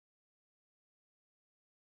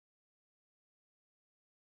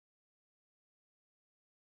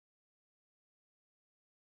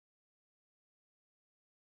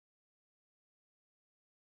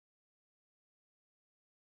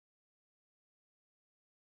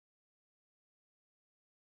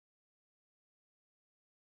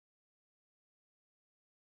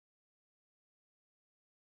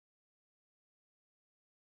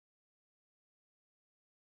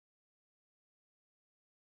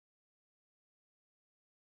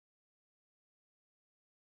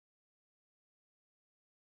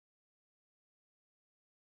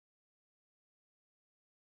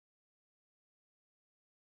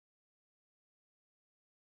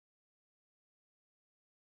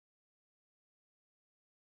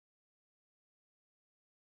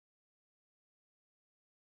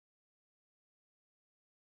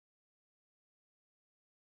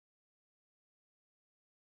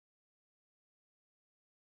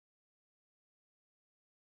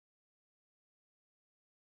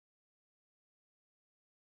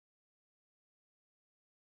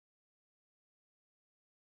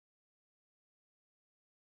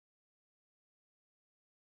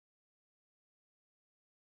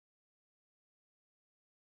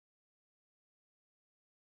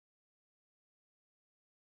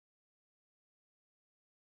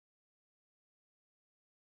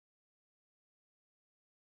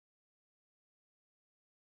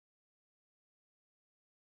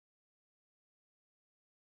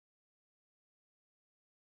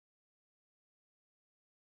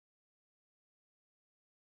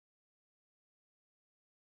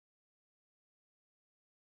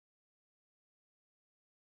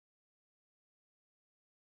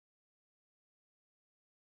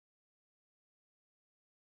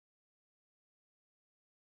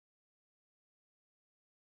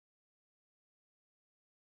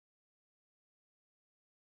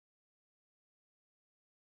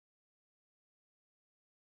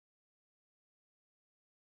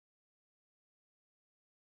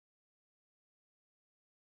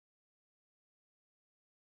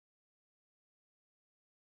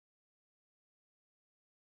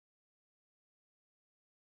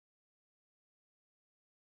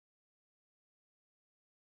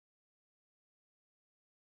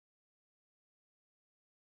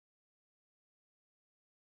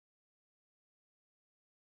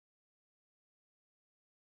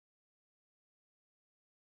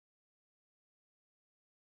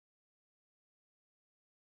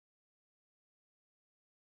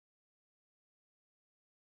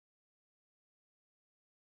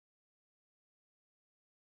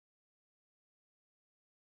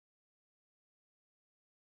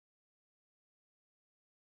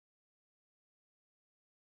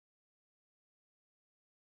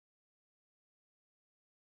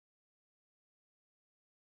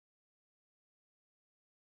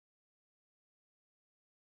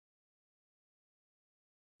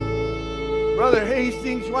Brother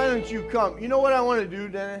Hastings, why don't you come? You know what I want to do,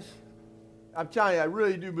 Dennis? I'm telling you, I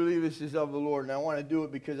really do believe this is of the Lord, and I want to do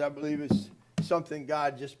it because I believe it's something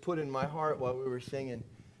God just put in my heart while we were singing.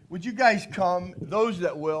 Would you guys come, those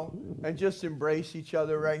that will, and just embrace each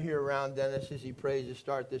other right here around Dennis as he prays to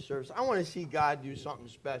start this service? I want to see God do something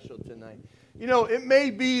special tonight. You know, it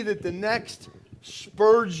may be that the next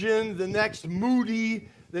Spurgeon, the next Moody,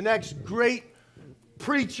 the next great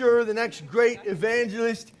preacher, the next great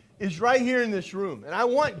evangelist is right here in this room. And I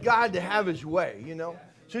want God to have his way, you know.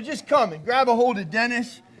 So just come and grab a hold of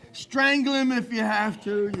Dennis. Strangle him if you have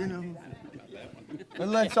to, you know.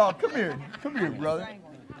 And let's all, come here, brother.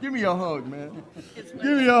 Give me a hug, man.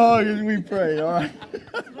 Give me a hug as we pray, all right?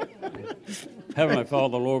 Heavenly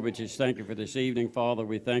Father, Lord, we just thank you for this evening. Father,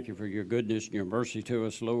 we thank you for your goodness and your mercy to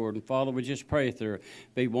us, Lord. And Father, we just pray if there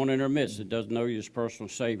be one in our midst that doesn't know you as personal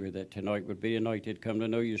Savior, that tonight would be a night they'd come to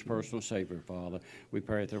know you as personal Savior, Father. We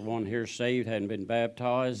pray if there's one here saved, hadn't been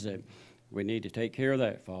baptized, that we need to take care of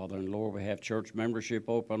that, Father. And Lord, we have church membership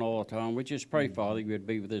open all the time. We just pray, Father, you would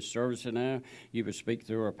be with this service now. You would speak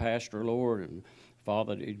through our pastor, Lord. And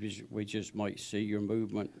Father, we just might see your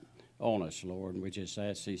movement on us, Lord. And we just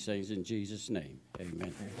ask these things in Jesus' name.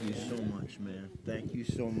 Amen. Thank you so much, man. Thank you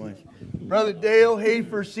so much. Brother Dale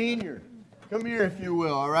Hafer Sr., come here if you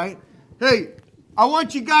will, all right? Hey, I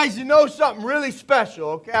want you guys to know something really special,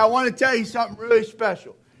 okay? I want to tell you something really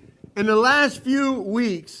special. In the last few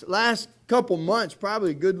weeks, last couple months, probably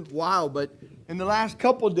a good while, but in the last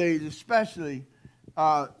couple days especially,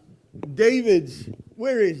 where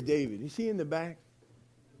is David? Is he in the back?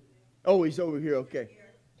 Oh, he's over here, okay.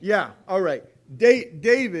 Yeah, all right.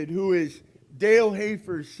 David, who is Dale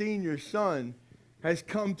Hafer's senior son, has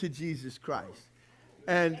come to Jesus Christ.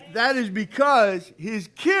 And that is because his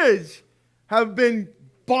kids have been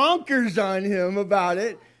bonkers on him about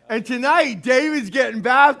it. And tonight, David's getting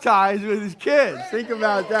baptized with his kids. Think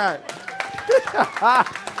about that.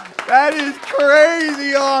 That is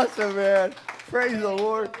crazy awesome, man. Praise the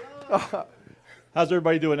Lord. How's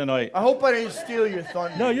everybody doing tonight? I hope I didn't steal your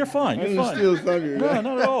thunder. No, you're fine. You're fine. Steal thunder. No,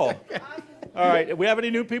 not at all. All right. Do we have any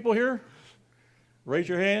new people here? Raise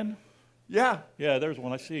your hand. Yeah. Yeah, there's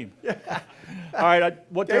one. I see him. Yeah. All right. I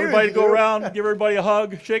want everybody to go around, give everybody a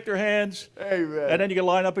hug, shake their hands. Amen. And then you can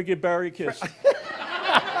line up and give Barry a kiss.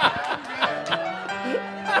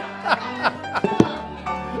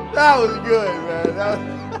 That was good,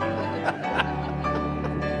 man.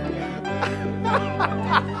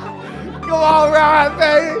 Come on, Ryan,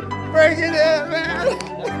 baby. Bring it in, man.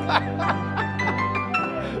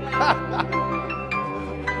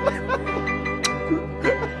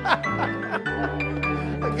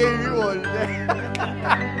 I gave you one today.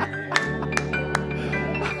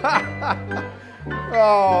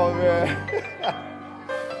 Oh, man.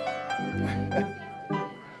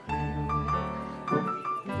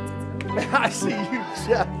 I see you,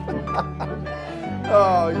 Jeff.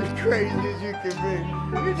 Oh, you're crazy as you can be.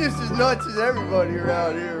 You're just as nuts as everybody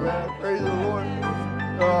around here, man. Praise the Lord.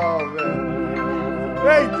 Oh, man.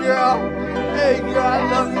 Hey, girl. Hey, girl, I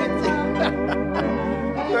love you too.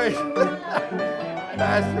 Praise the Lord.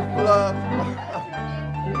 Pastor Bluff.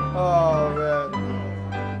 Oh, man.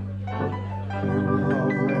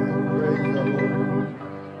 Praise the Lord.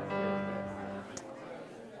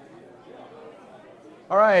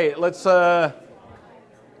 All right, let's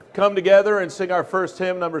come together and sing our first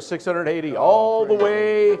hymn, number 680, All the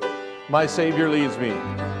Way My Savior Leads Me.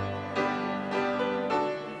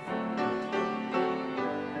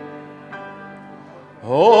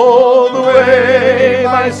 All the way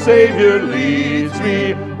my Savior leads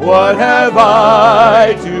me, what have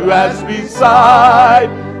I to ask beside?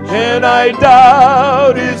 Can I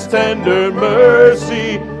doubt His tender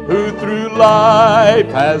mercy, who through life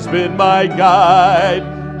has been my guide?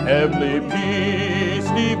 Heavenly peace,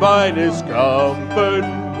 divinest comfort,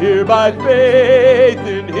 here by faith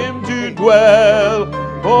in Him to dwell.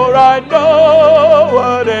 For I know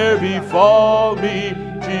whate'er befall me,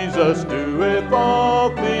 Jesus doeth all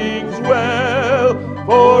things well.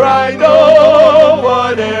 For I know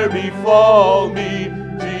whate'er befall me,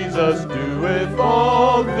 Jesus doeth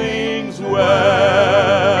all things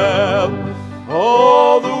well.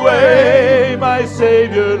 All the way my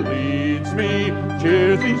Savior leads me,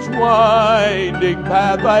 cheers each winding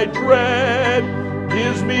path I tread,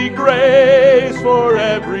 gives me grace for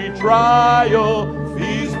every trial,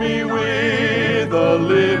 feeds me with the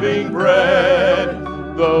living bread.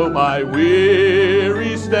 Though my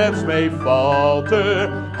weary steps may falter,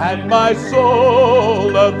 and my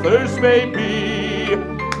soul athirst may be,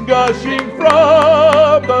 gushing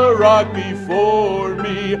from the rock before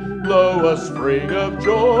me, blow a spring of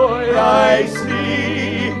joy I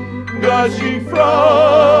see. gushing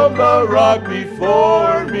from the rock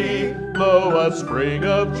before me. Lo, a spring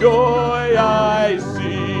of joy I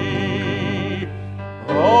see.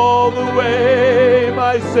 All the way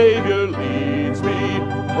my Savior leads me.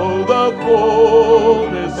 Oh, the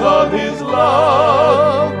fullness of His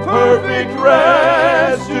love. Perfect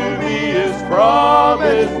rest to me is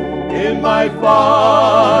promised in my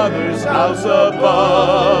Father's house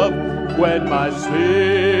above. When my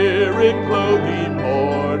spirit clothed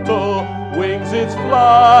immortal wings its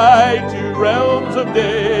flight to realms of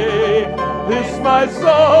day, this my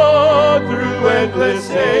song through endless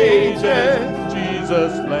ages,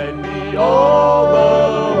 Jesus led me all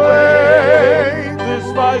the way. This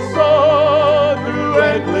my song through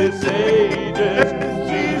endless ages,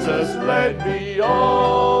 Jesus led me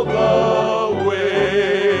all the way.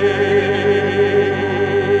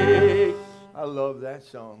 I love that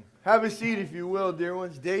song. Have a seat if you will, dear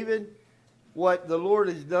ones. David, what the Lord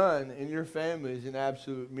has done in your family is an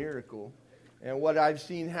absolute miracle. And what I've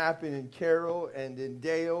seen happen in Carol and in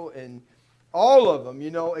Dale and all of them,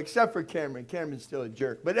 you know, except for Cameron. Cameron's still a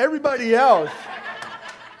jerk. But everybody else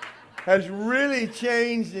has really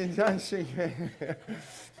changed in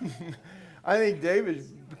I think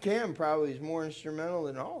Cam probably is more instrumental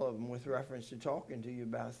than all of them with reference to talking to you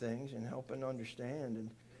about things and helping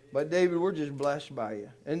understand. But David, we're just blessed by you.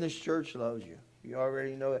 And this church loves you. You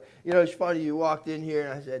already know it. You know, it's funny, you walked in here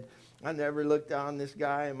and I said, I never looked down on this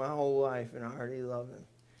guy in my whole life, and I already love him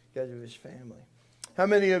because of his family. How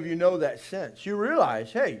many of you know that sense? You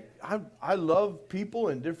realize, hey, I love people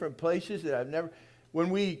in different places that I've never... When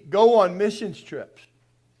we go on missions trips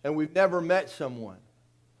and we've never met someone,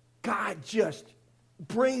 God just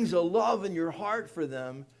brings a love in your heart for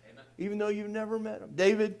them, amen, even though you've never met them.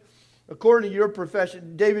 David, according to your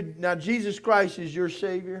profession, David, now Jesus Christ is your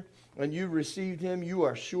Savior, and you received Him. You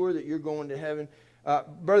are sure that you're going to heaven.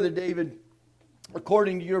 Brother David,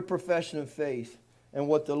 according to your profession of faith and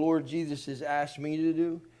what the Lord Jesus has asked me to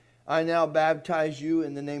do, I now baptize you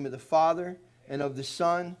in the name of the Father and of the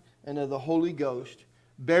Son and of the Holy Ghost,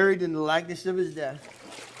 buried in the likeness of His death,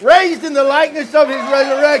 raised in the likeness of His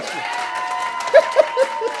resurrection.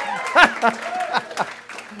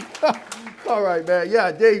 All right, man.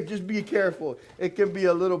 Yeah, Dave, just be careful. It can be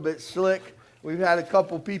a little bit slick. We've had a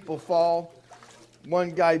couple people fall.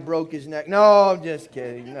 One guy broke his neck. No, I'm just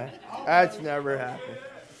kidding. No, that's never happened.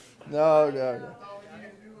 No.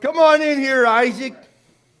 Come on in here, Isaac.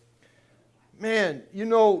 Man, you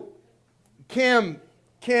know, Cam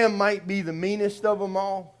might be the meanest of them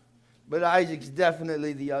all, but Isaac's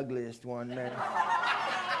definitely the ugliest one, man.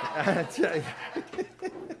 I tell you.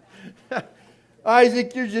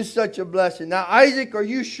 Isaac, you're just such a blessing. Now, Isaac, are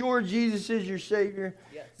you sure Jesus is your Savior?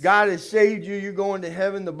 Yes. God has saved you. You're going to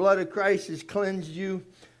heaven. The blood of Christ has cleansed you.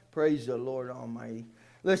 Praise the Lord Almighty.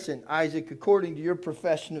 Listen, Isaac, according to your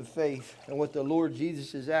profession of faith and what the Lord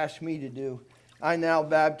Jesus has asked me to do, I now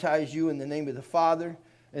baptize you in the name of the Father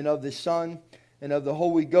and of the Son and of the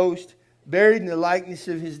Holy Ghost, buried in the likeness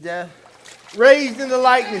of His death, raised in the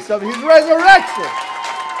likeness of His resurrection.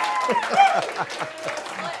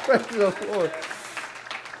 Praise the Lord.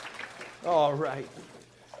 All right.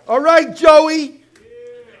 All right, Joey.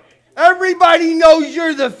 Everybody knows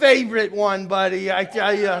you're the favorite one, buddy. I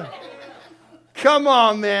tell you. Come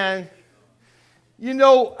on, man. You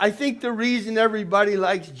know, I think the reason everybody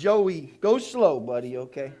likes Joey... Go slow, buddy,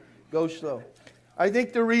 okay? Go slow. I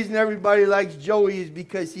think the reason everybody likes Joey is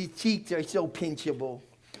because his cheeks are so pinchable.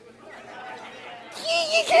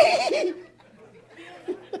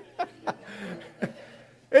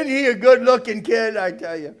 Isn't he a good-looking kid, I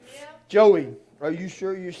tell you? Yeah. Joey, are you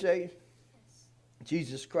sure you're saved? Yes.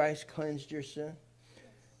 Jesus Christ cleansed your sin,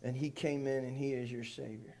 and He came in and He is your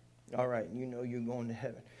Savior. All right, you know you're going to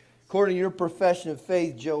heaven. According to your profession of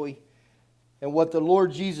faith, Joey, and what the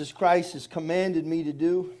Lord Jesus Christ has commanded me to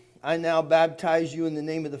do, I now baptize you in the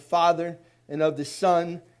name of the Father and of the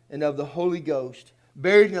Son and of the Holy Ghost,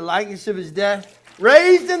 buried in the likeness of His death,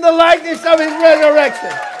 raised in the likeness of His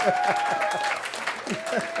resurrection.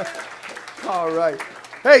 All right.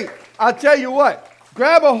 Hey, I'll tell you what.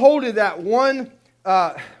 Grab a hold of that one.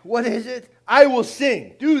 What is it? I Will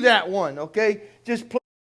Sing. Do that one, okay? Just play.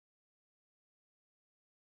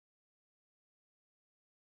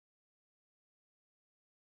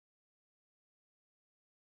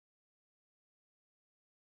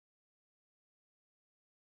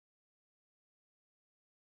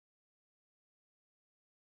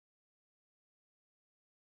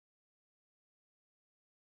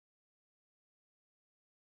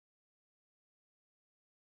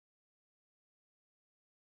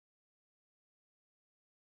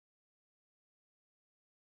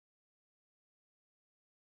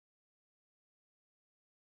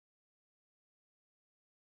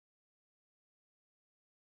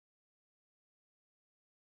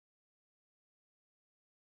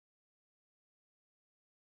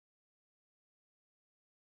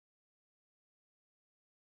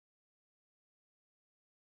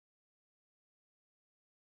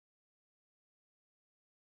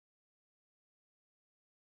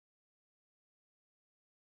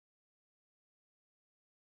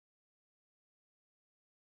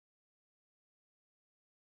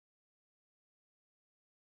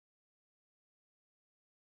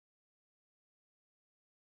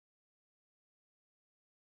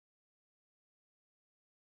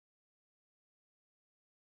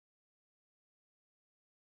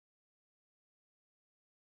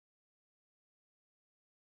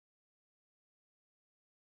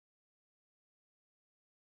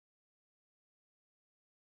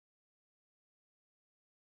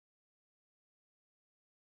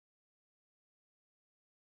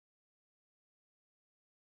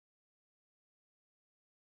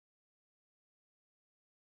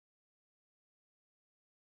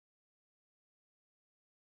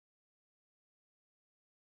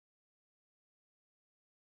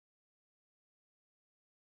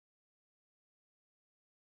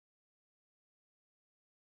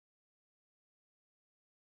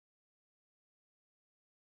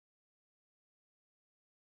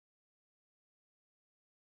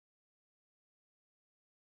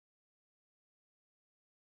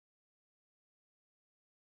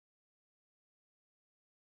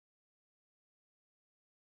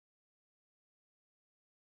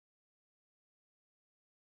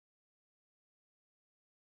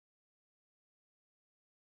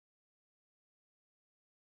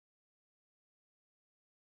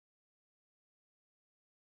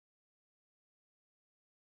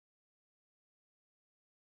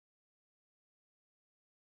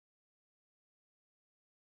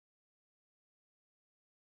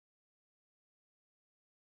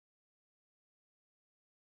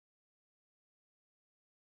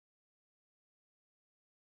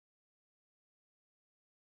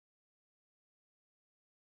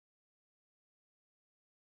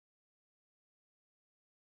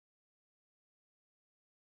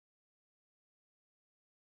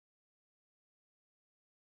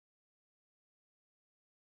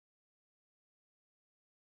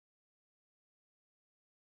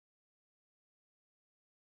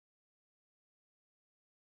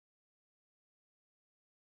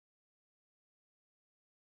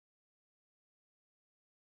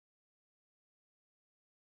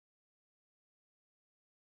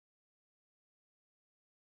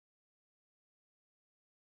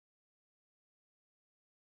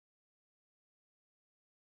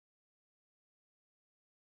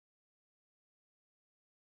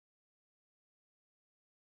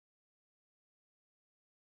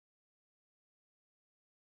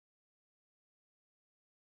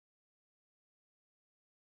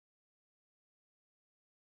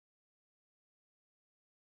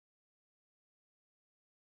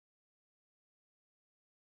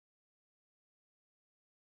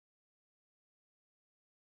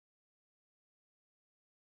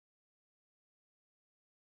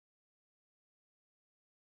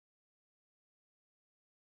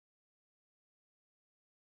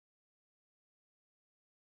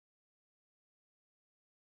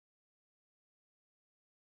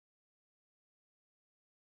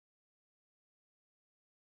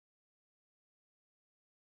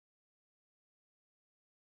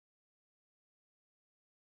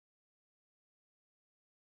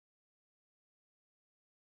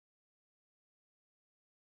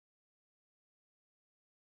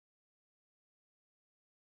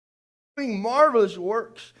 marvelous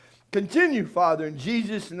works. Continue, Father, in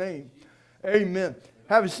Jesus' name. Amen.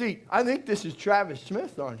 Have a seat. I think this is Travis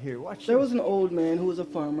Smith on here. Watch There this. was an old man who was a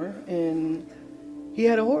farmer, and he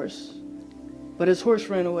had a horse, but his horse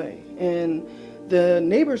ran away. And the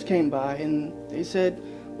neighbors came by, and they said,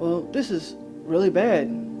 well, this is really bad.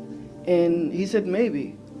 And he said,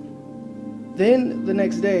 maybe. Then the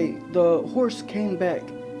next day, the horse came back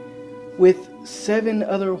with 7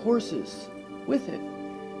 other horses with it.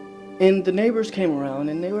 And the neighbors came around,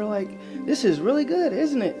 and they were like, this is really good,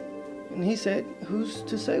 isn't it? And he said, who's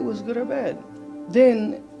to say was good or bad?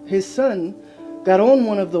 Then his son got on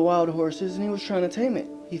one of the wild horses, and he was trying to tame it.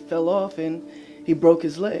 He fell off, and he broke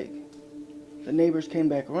his leg. The neighbors came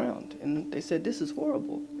back around, and they said, this is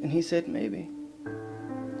horrible. And he said, maybe.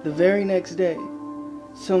 The very next day,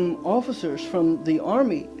 some officers from the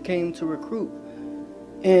army came to recruit,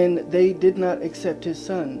 and they did not accept his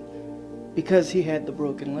son because he had the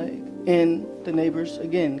broken leg. And the neighbors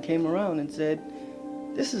again came around and said,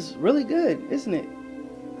 this is really good, isn't it?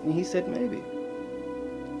 And he said, maybe.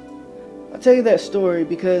 I'll tell you that story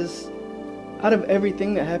because out of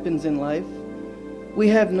everything that happens in life, we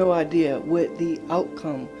have no idea what the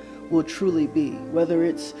outcome will truly be. Whether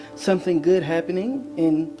it's something good happening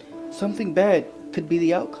and something bad could be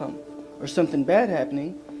the outcome, or something bad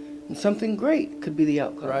happening and something great could be the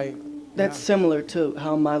outcome. Right. That's similar to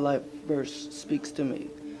how my life verse speaks to me.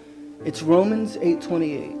 It's Romans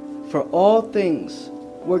 8:28. For all things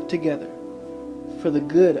work together for the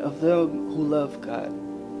good of them who love God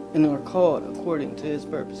and are called according to his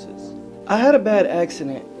purposes. I had a bad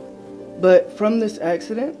accident, but from this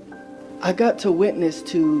accident, I got to witness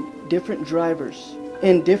to different drivers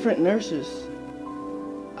and different nurses.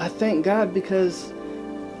 I thank God because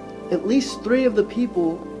at least 3 of the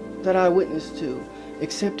people that I witnessed to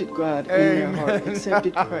accepted God in their heart,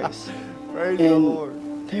 accepted Christ. Praise the And Lord.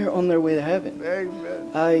 they're on their way to heaven.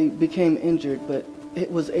 Amen. I became injured, but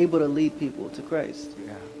it was able to lead people to Christ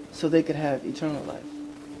Yeah. so they could have eternal life.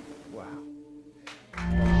 Wow.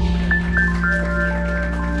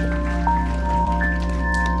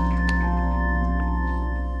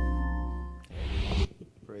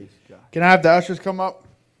 Praise God. Can I have the ushers come up?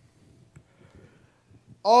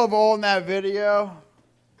 All in that video,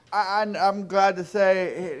 I'm glad to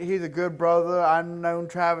say he's a good brother. I've known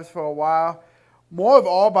Travis for a while. More of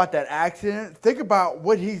all about that accident. Think about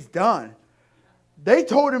what he's done. They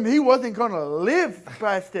told him he wasn't going to live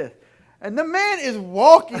past this. And the man is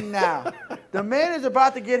walking now. The man is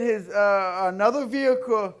about to get his another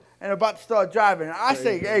vehicle and about to start driving. And I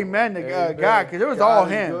say amen to God because it was all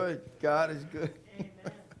him. Good. God is good.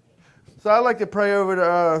 So I'd like to pray over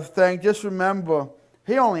the thing. Just remember,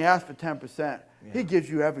 he only asked for 10%. He gives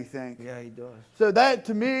you everything. Yeah, he does. So that,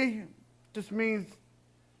 to me, just means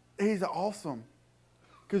he's awesome.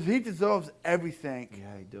 Because he deserves everything.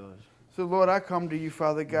 Yeah, he does. So, Lord, I come to you,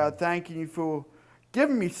 Father God, thanking you for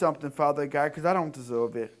giving me something, Father God, because I don't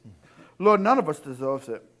deserve it. Lord, none of us deserves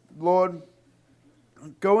it. Lord,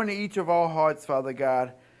 go into each of our hearts, Father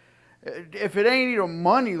God. If it ain't even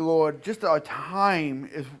money, Lord, just our time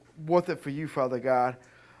is worth it for you, Father God.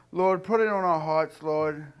 Lord, put it on our hearts,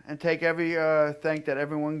 Lord, and take every thing that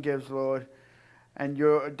everyone gives, Lord. And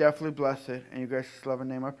you're definitely blessed. In your gracious, loving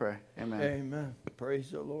name I pray. Amen. Amen.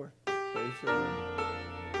 Praise the Lord. Praise the Lord.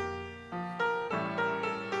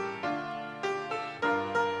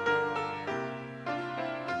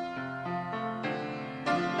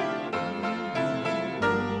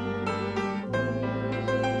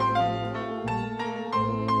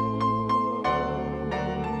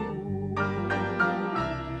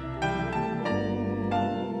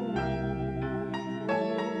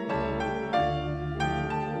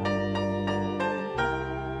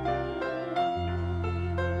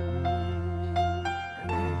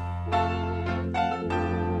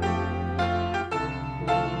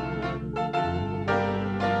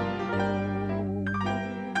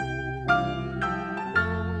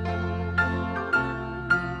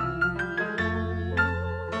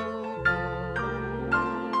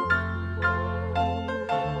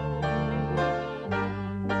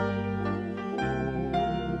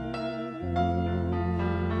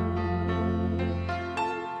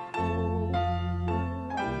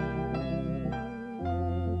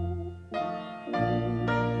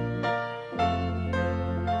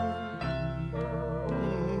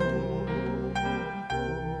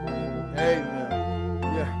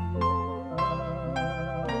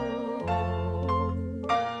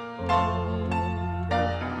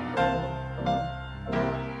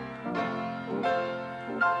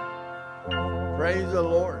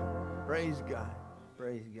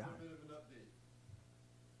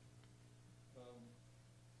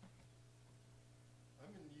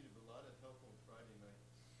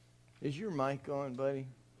 Is your mic on, buddy?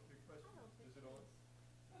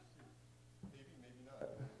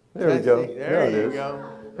 There we go. Testing. There it you is.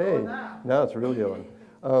 go. Hey, now it's really on.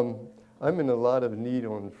 I'm in a lot of need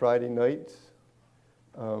on Friday nights.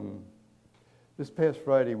 This past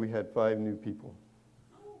Friday, we had 5 new people.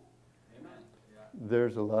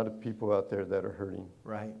 There's a lot of people out there that are hurting,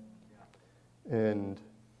 Right. and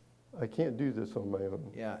I can't do this on my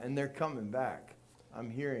own. Yeah, and they're coming back. I'm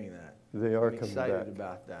hearing that. They are I'm coming excited back.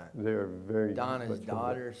 about that. They are very Donna's much coming back.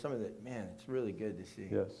 daughter, some of the, man, it's really good to see.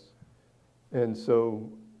 Yes. And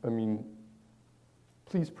so, I mean,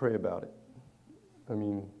 please pray about it. I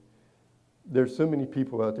mean, there's so many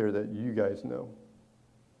people out there that you guys know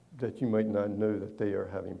that you might not know that they are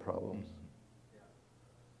having problems.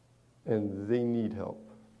 And they need help.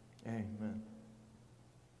 Amen.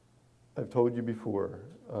 I've told you before,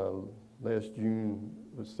 last June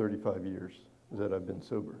was 35 years that I've been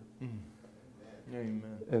sober. Amen.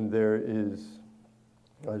 And there is,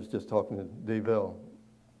 I was just talking to Davell,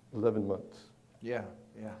 11 months. Yeah,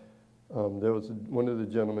 yeah. There was one of the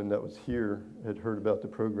gentlemen that was here had heard about the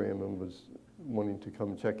program and was wanting to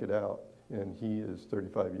come check it out, and he is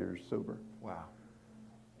 35 years sober. Wow.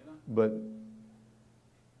 But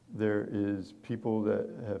there is people that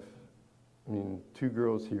have, I mean, 2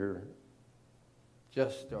 girls here,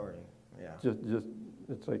 Just starting. Yeah. just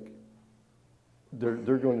it's like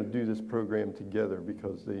they're going to do this program together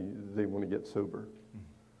because they want to get sober.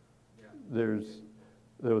 There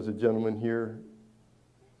was a gentleman here,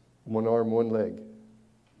 1 arm, 1 leg,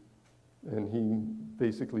 and he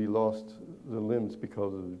basically lost the limbs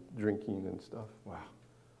because of drinking and stuff. Wow.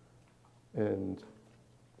 And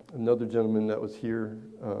another gentleman that was here,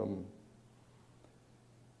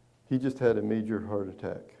 he just had a major heart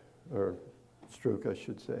attack, or stroke, I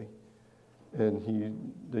should say. And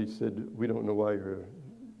they said, we don't know why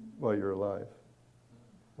you're alive.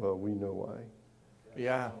 Well, we know why.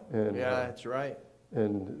 Yeah. And, yeah, that's right.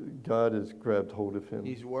 And God has grabbed hold of him.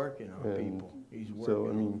 He's working on And people. He's working so, I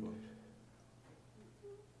on mean, folks.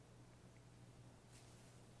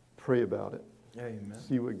 Pray about it. Amen.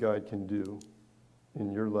 See what God can do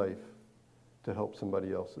in your life to help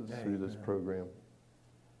somebody else's through this Amen. program.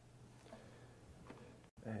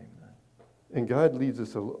 Amen. And God leads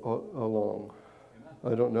us along.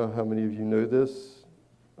 I don't know how many of you know this,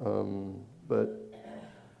 but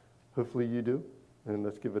hopefully you do, and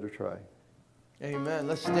let's give it a try. Amen.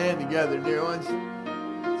 Let's stand together, dear ones.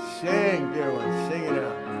 Sing, dear ones. Sing it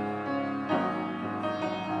out.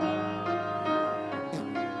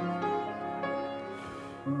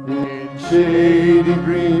 In shady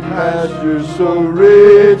green pastures so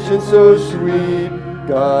rich and so sweet,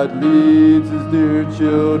 God leads his dear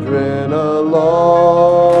children along.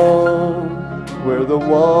 Where the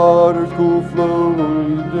waters cool flow,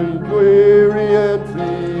 weary and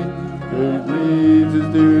free, he leads his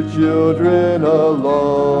dear children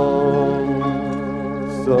along.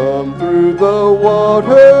 Some through the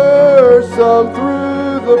water, some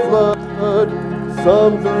through the flood,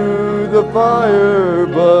 some through the fire,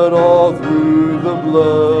 but all through the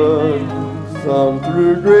blood. Some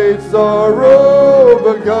through great sorrow,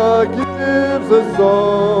 but God gives a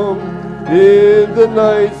song in the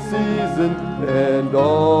night season and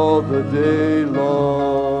all the day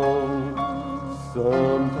long.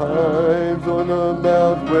 Sometimes on a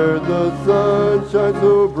mount where the sun shines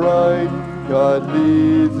so bright, God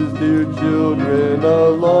leads his dear children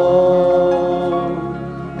along.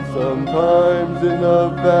 Sometimes in a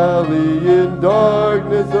valley in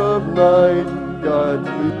darkness of night, God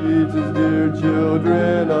leads his dear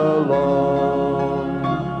children along.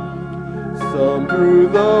 Some through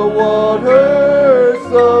the water,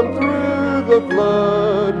 some through the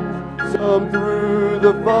flood, some through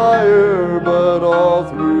the fire, but all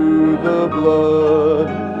through the blood.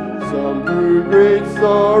 Some through great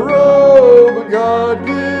sorrow, but God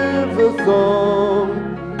gives a song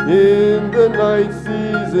in the night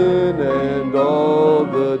season and all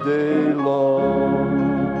the day long.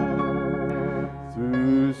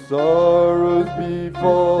 Through sorrows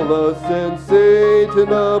befall us and Satan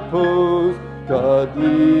oppose, God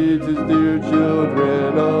leads his dear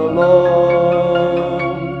children along.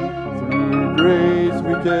 Through grace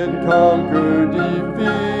we can conquer,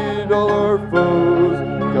 defeat all our foes,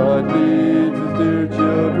 God leads his dear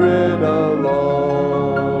children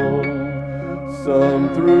along. Some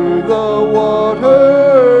through the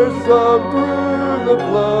water, some through the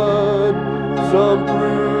flood, some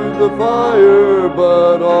through the fire,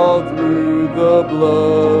 but all through the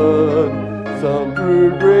blood. Some through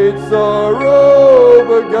great sorrow,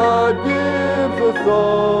 but God gives a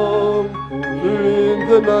song in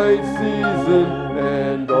the night season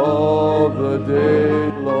and all the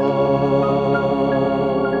day long.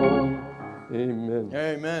 Amen.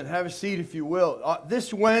 Amen. Have a seat if you will.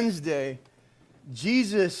 This Wednesday,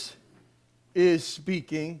 Jesus is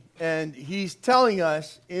speaking, and he's telling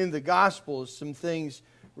us in the Gospels some things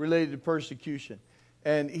related to persecution.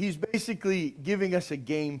 And he's basically giving us a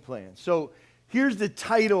game plan. So here's the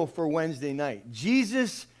title for Wednesday night: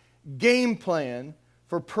 Jesus' game plan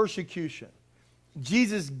for persecution.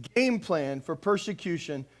 Jesus' game plan for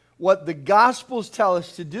persecution, what the Gospels tell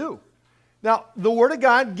us to do. Now, the Word of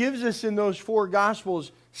God gives us in those 4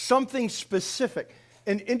 Gospels something specific.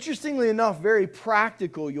 And interestingly enough, very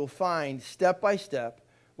practical. You'll find step by step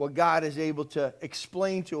what God is able to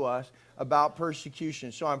explain to us about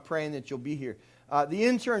persecution. So I'm praying that you'll be here. The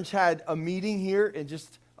interns had a meeting here in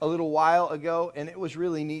just a little while ago, and it was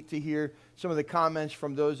really neat to hear some of the comments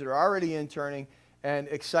from those that are already interning, and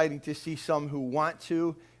exciting to see some who want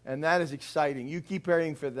to, and that is exciting. You keep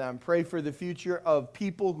praying for them. Pray for the future of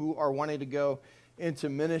people who are wanting to go into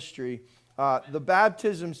ministry. The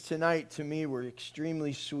baptisms tonight, to me, were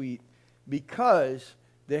extremely sweet because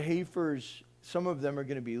the Hafers, some of them are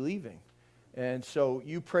going to be leaving. And so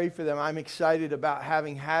you pray for them. I'm excited about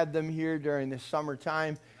having had them here during the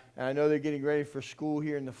summertime, and I know they're getting ready for school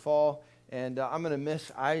here in the fall. And I'm going to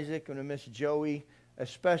miss Isaac. I'm going to miss Joey,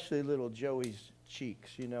 especially little Joey's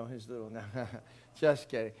cheeks, you know, his little, just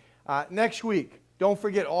kidding. Next week, don't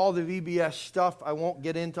forget all the VBS stuff. I won't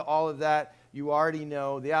get into all of that. You already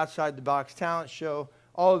know, the Outside the Box Talent Show,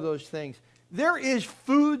 all of those things. There is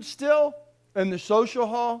food still in the social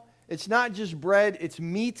hall. It's not just bread, it's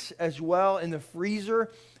meats as well in the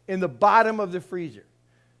freezer, in the bottom of the freezer.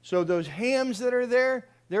 So those hams that are there,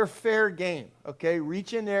 they're fair game, okay?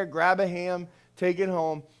 Reach in there, grab a ham, take it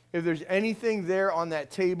home. If there's anything there on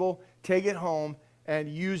that table, take it home and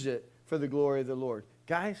use it for the glory of the Lord.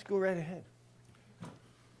 Guys, go right ahead.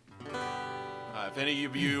 If any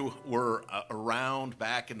of you were around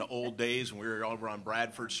back in the old days when we were over on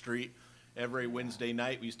Bradford Street, every Wednesday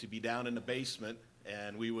night we used to be down in the basement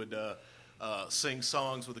and we would sing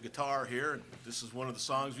songs with a guitar here. And this is one of the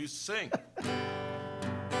songs we used to sing.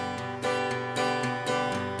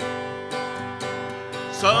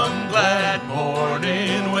 Some glad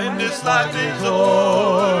morning when this life is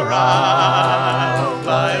o'er, I'll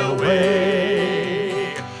fly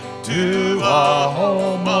away to a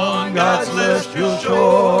home on God's celestial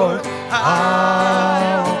shore.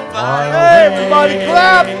 I'll fly away. Hey, everybody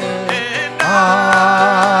clap! And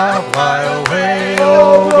I'll fly away,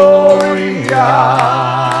 oh glory,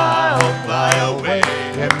 I'll fly away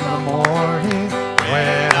in the morning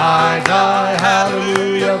when I die,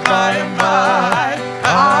 hallelujah, by and by.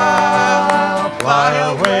 I'll fly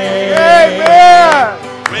away. Amen!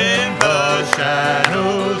 When the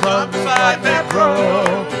shadows of beside me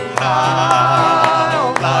grow,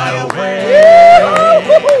 I'll fly away.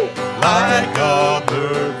 Like a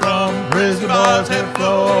bird from prison bars have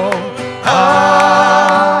flown,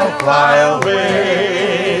 I'll fly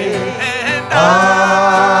away. And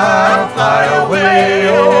I'll fly away,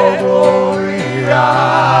 oh glory,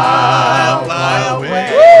 I'll fly away.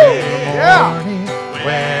 Yeah!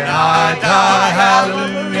 When I die,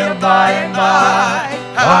 hallelujah, by and by,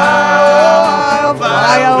 I'll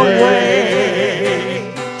fly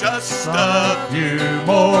away. Just a few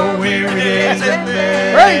more weary days and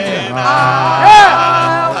then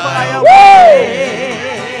I'll fly away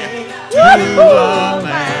to a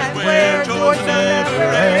land where joys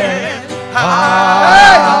never end.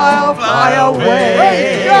 I'll fly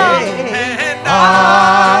away and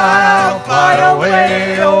I'll fly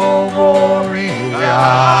away, oh glory.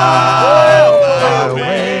 I'll fly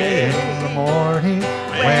away in the morning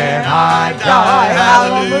when I die,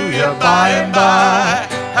 hallelujah, by and by,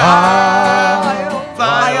 I'll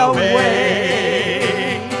fly away.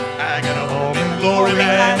 I got a home in glory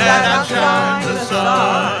land that outshines the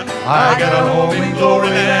sun. I got a home in glory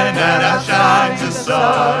land that outshines the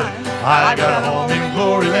sun. I got a home in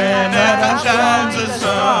glory land that outshines the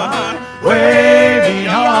sun. Way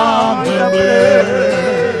beyond the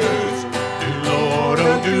blues. Do Lord, oh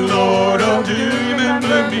do Lord, oh do you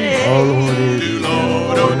remember me? Do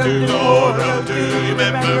Lord, oh do Lord, oh do you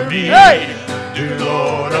remember me? Do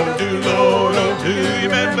Lord, oh do Lord, oh do you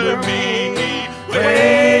remember me?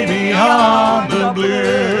 Way beyond the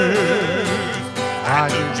blues. I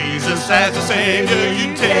took Jesus as a Savior,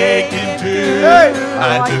 you take him too.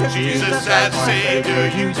 I took Jesus as a Savior,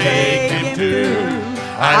 you take him too.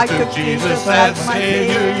 I took Jesus as a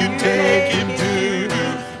Savior, you take him too.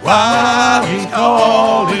 While he's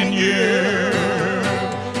calling you.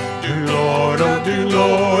 Do Lord, oh do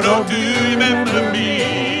Lord, oh do you remember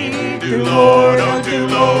me? Do Lord, oh do do,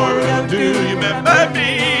 Lord, oh, do you remember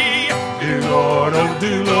me? Do, Lord, oh,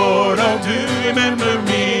 do, Lord, oh, do you remember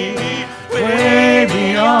me? Way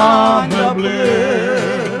beyond the blue,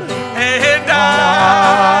 and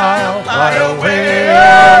I'll fly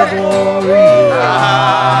away, glory,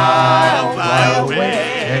 I'll fly away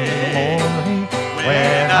in the morning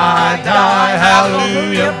when I die,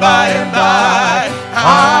 hallelujah, by and by,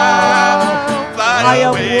 I'll fly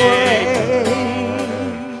away.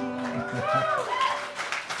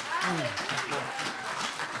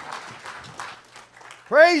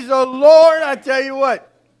 Praise the Lord. I tell you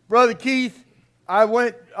what, Brother Keith, I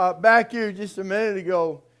went back here just a minute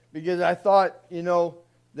ago because I thought, you know,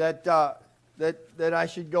 that I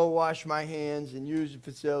should go wash my hands and use the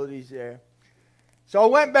facilities there. So I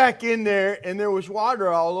went back in there, and there was water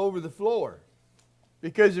all over the floor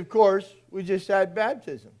because, of course, we just had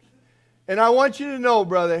baptisms. And I want you to know,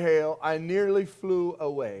 Brother Hale, I nearly flew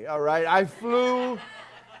away, all right? I flew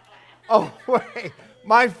away.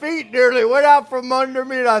 My feet nearly went out from under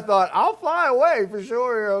me, and I thought, I'll fly away for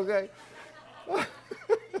sure, okay?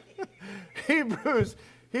 Hebrews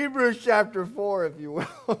chapter 4, if you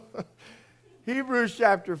will. Hebrews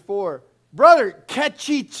chapter 4. Brother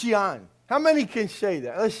Kechichian. How many can say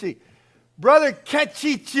that? Let's see. Brother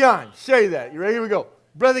Kechichian. Say that. You ready? Here we go.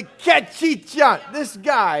 Brother Kechichian. This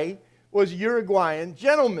guy was a Uruguayan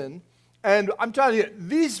gentleman, and I'm telling you,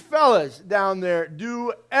 these fellas down there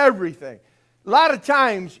do everything. A lot of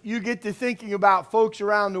times you get to thinking about folks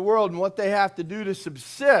around the world and what they have to do to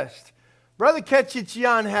subsist. Brother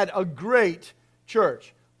Kechichian had a great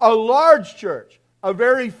church, a large church, a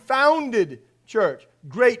very founded church,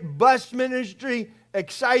 great bus ministry,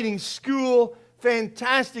 exciting school,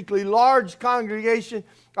 fantastically large congregation,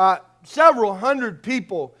 several hundred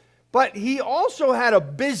people. But he also had a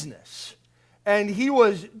business, and he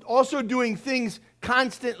was also doing things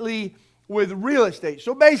constantly with real estate.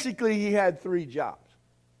 So basically, he had 3 jobs.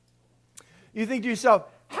 You think to yourself,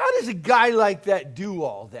 how does a guy like that do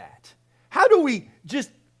all that? How do we just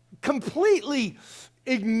completely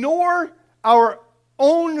ignore our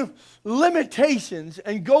own limitations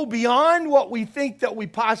and go beyond what we think that we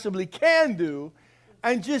possibly can do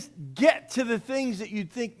and just get to the things that you'd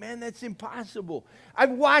think, man, that's impossible?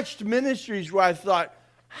 I've watched ministries where I thought,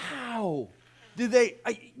 how do they...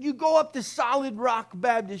 You go up to Solid Rock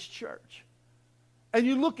Baptist Church, and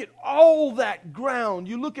you look at all that ground,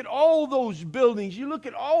 you look at all those buildings, you look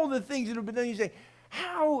at all the things that have been done, you say,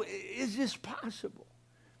 how is this possible?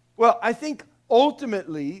 Well, I think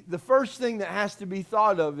ultimately, the first thing that has to be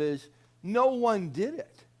thought of is no one did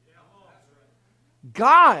it.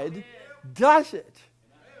 God does it.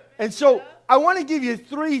 And so I want to give you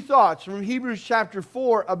 3 thoughts from Hebrews chapter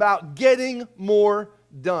 4 about getting more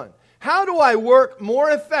done. How do I work more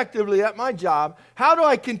effectively at my job? How do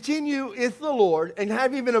I continue with the Lord and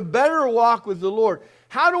have even a better walk with the Lord?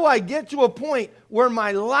 How do I get to a point where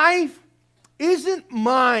my life isn't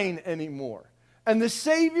mine anymore, and the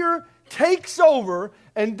Savior takes over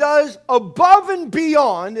and does above and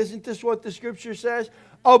beyond? Isn't this what the Scripture says?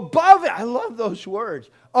 Above, I love those words.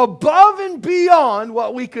 Above and beyond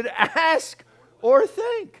what we could ask or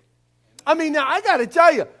think. I mean, now I got to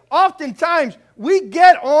tell you, oftentimes we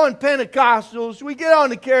get on Pentecostals, we get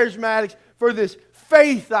on the Charismatics for this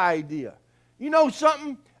faith idea. You know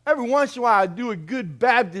something? Every once in a while I do a good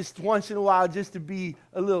Baptist once in a while just to be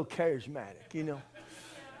a little charismatic, you know.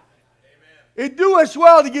 It do us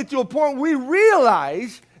well to get to a point where we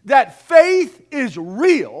realize that faith is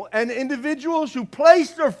real, and individuals who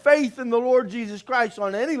place their faith in the Lord Jesus Christ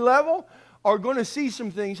on any level are going to see some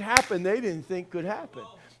things happen they didn't think could happen.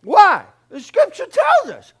 Why? The Scripture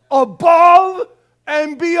tells us above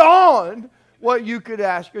and beyond what you could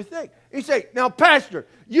ask or think. You say, now, Pastor,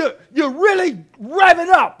 you really rev it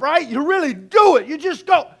up, right? You really do it. You just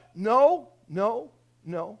go. No.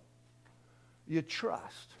 You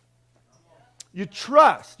trust. You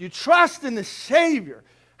trust. You trust in the Savior.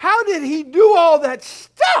 How did he do all that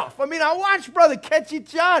stuff? I mean, I watched Brother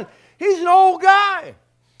Kechichian. He's an old guy.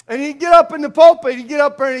 And he'd get up in the pulpit, he'd get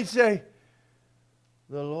up there and he'd say,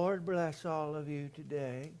 the Lord bless all of you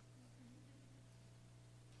today.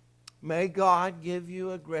 May God give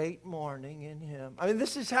you a great morning in Him. I mean,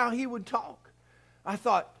 this is how he would talk. I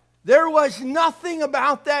thought, there was nothing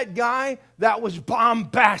about that guy that was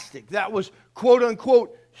bombastic, that was quote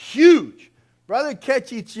unquote huge. Brother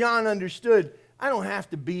Kechichian understood, I don't have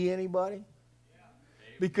to be anybody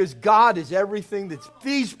because God is everything that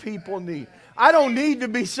these people need. I don't need to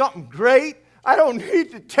be something great. I don't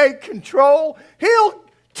need to take control. He'll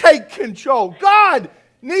take control. God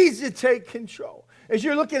needs to take control. as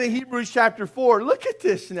you're looking at Hebrews chapter 4, look at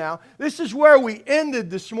this now. This is where we ended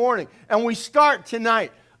this morning, and we start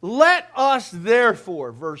tonight. Let us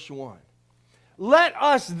therefore, verse 1, let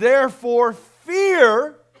us therefore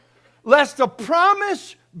fear, lest the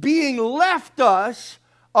promise being left us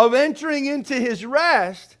of entering into his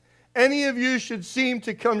rest, any of you should seem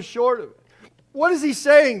to come short of it. What is he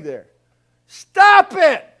saying there? Stop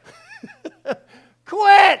it!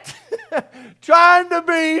 Quit trying to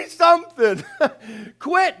be something.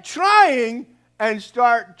 Quit trying and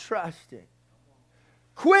start trusting.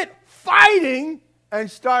 Quit fighting and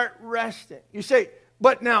start resting. You say,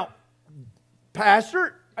 but now,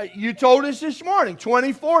 Pastor, you told us this morning,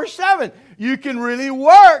 24/7, you can really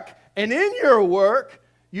work, and in your work,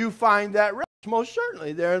 you find that rest. Most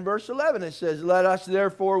certainly, there in verse 11, it says, let us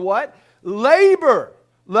therefore what? Labor.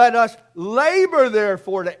 Let us labor,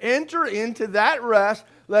 therefore, to enter into that rest,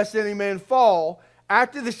 lest any man fall,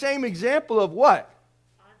 after the same example of what?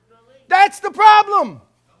 That's the problem.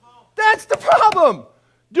 That's the problem.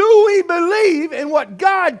 Do we believe in what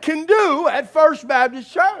God can do at First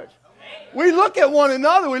Baptist Church? We look at one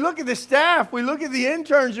another, we look at the staff, we look at the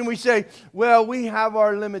interns, and we say, well, we have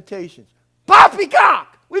our limitations.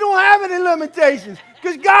 Poppycock! We don't have any limitations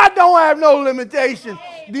because God don't have no limitations.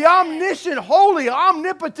 The omniscient, holy,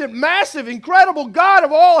 omnipotent, massive, incredible God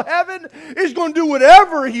of all heaven is going to do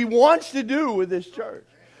whatever he wants to do with this church.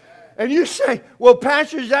 And you say, well,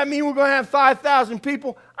 Pastor, does that mean we're going to have 5,000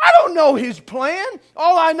 people? I don't know his plan.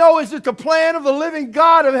 All I know is that the plan of the living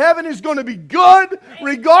God of heaven is going to be good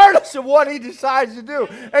regardless of what he decides to do.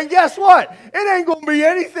 And guess what? It ain't going to be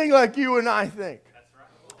anything like you and I think.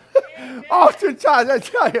 Oftentimes, I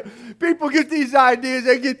tell you, people get these ideas,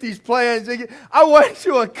 they get these plans. I went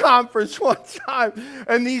to a conference one time,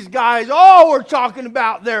 and these guys all were talking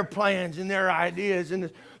about their plans and their ideas. And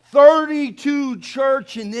this 32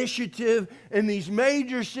 church initiative in these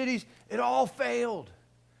major cities, it all failed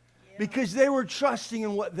because they were trusting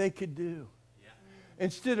in what they could do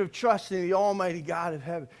instead of trusting the almighty God of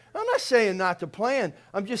heaven. I'm not saying not to plan.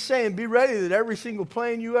 I'm just saying be ready that every single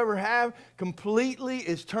plan you ever have completely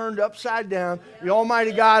is turned upside down. The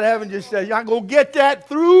almighty God of heaven just says, I'm going to get that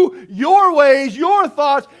through your ways, your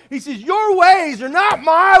thoughts. He says, your ways are not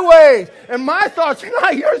my ways, and my thoughts are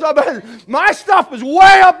not yours. My stuff is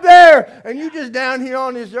way up there, and you just down here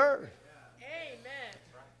on this earth. Amen.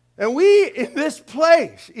 And we, in this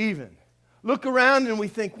place even, look around and we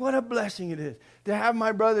think, what a blessing it is to have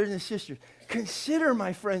my brothers and sisters. Consider,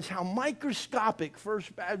 my friends, how microscopic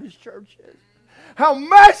First Baptist Church is. How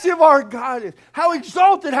massive our God is. How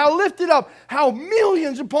exalted, how lifted up. How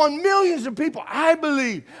millions upon millions of people, I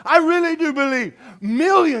believe, I really do believe,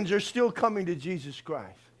 millions are still coming to Jesus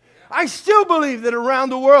Christ. I still believe that around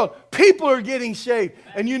the world, people are getting saved.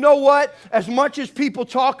 And you know what? As much as people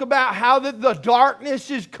talk about how the darkness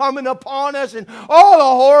is coming upon us and all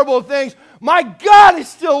the horrible things, my God is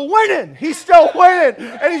still winning. He's still winning.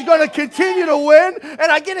 And he's going to continue to win. And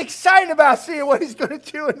I get excited about seeing what he's going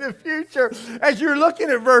to do in the future. As you're looking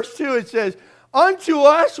at verse 2, it says, unto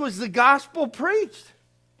us was the gospel preached,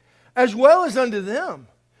 as well as unto them.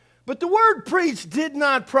 But the word preached did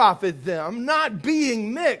not profit them, not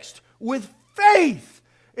being mixed with faith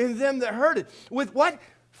in them that heard it. With what?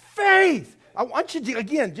 Faith. I want you to,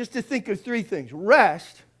 again, just to think of three things.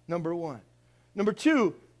 Rest, number one. Number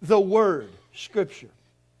two, the word, scripture.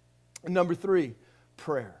 And number three,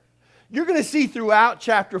 prayer. You're going to see throughout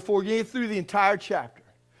chapter 4, you get through the entire chapter.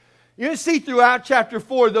 You're going to see throughout chapter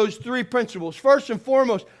 4 those three principles. First and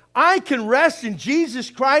foremost, I can rest in Jesus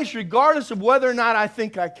Christ regardless of whether or not I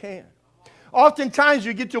think I can. Oftentimes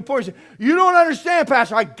you get to a point where you say, you don't understand,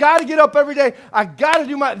 Pastor. I got to get up every day. I got to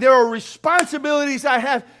do there are responsibilities I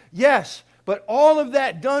have. Yes, but all of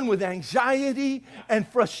that done with anxiety and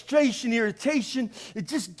frustration, irritation, it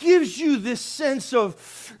just gives you this sense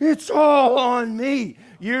of, it's all on me.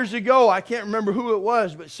 Years ago, I can't remember who it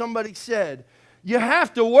was, but somebody said, you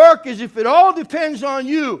have to work as if it all depends on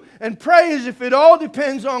you and pray as if it all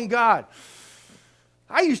depends on God.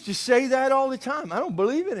 I used to say that all the time. I don't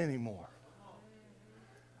believe it anymore.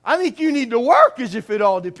 I think you need to work as if it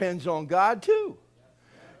all depends on God too.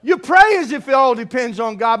 You pray as if it all depends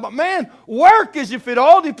on God, but man, work as if it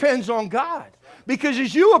all depends on God. Because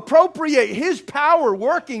as you appropriate His power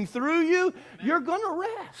working through you, you're going to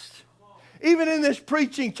rest. Even in this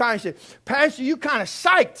preaching time, you say, Pastor, you kind of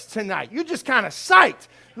psyched tonight. You just kind of psyched.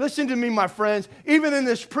 Listen to me, my friends. Even in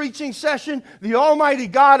this preaching session, the Almighty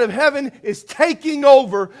God of heaven is taking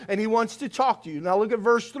over, and He wants to talk to you. Now look at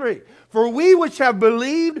verse 3. For we which have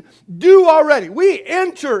believed do already. We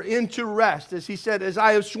enter into rest. As He said, as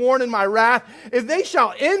I have sworn in my wrath, if they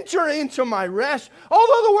shall enter into my rest,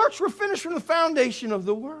 although the works were finished from the foundation of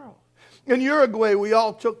the world. In Uruguay, we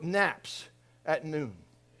all took naps at noon.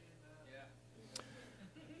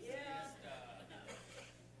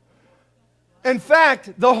 In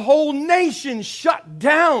fact, the whole nation shut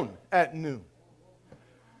down at noon.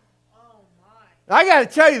 I got to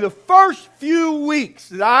tell you, the first few weeks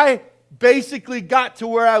that I basically got to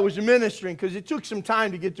where I was ministering, because it took some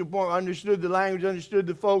time to get to a point where I understood the language, understood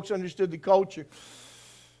the folks, understood the culture.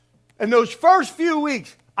 And those first few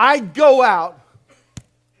weeks, I'd go out,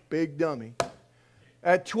 big dummy,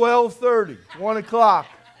 at 12:30, 1 o'clock,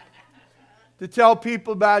 to tell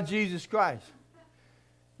people about Jesus Christ.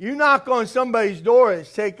 You knock on somebody's door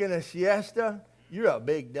that's taking a siesta, you're a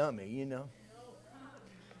big dummy, you know.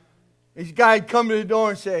 This guy'd come to the door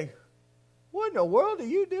and say, what in the world are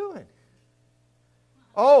you doing?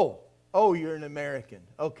 Oh, you're an American.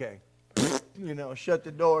 Okay. You know, shut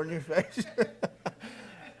the door in your face.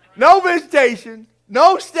 No visitation,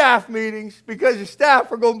 no staff meetings, because the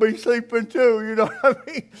staff are going to be sleeping too, you know what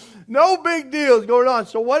I mean? No big deals going on.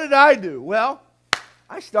 So what did I do? Well,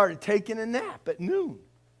 I started taking a nap at noon.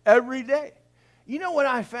 Every day. You know what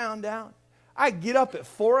I found out? I get up at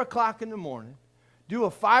 4 o'clock in the morning, do a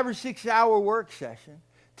 5 or 6 hour work session,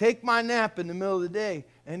 take my nap in the middle of the day,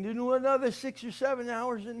 and do another 6 or 7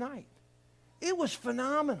 hours at night. It was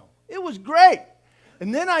phenomenal. It was great.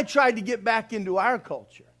 And then I tried to get back into our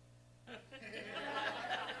culture.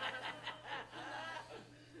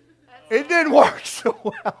 It didn't work so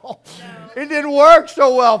well. It didn't work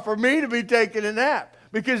so well for me to be taking a nap.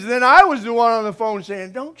 Because then I was the one on the phone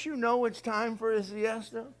saying, don't you know it's time for a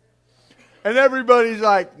siesta? And everybody's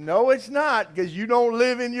like, no, it's not, because you don't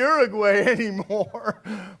live in Uruguay anymore.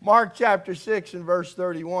 Mark chapter 6 and verse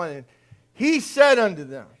 31. And He said unto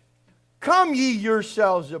them, come ye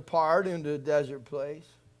yourselves apart into a desert place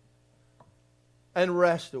and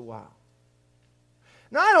rest a while.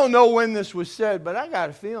 Now, I don't know when this was said, but I got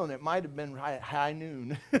a feeling it might have been high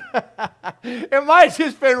noon. It might have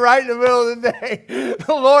just been right in the middle of the day.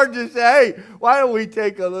 The Lord just said, hey, why don't we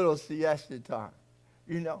take a little siesta time?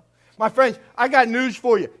 You know. My friends, I got news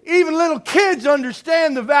for you. Even little kids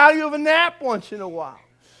understand the value of a nap once in a while.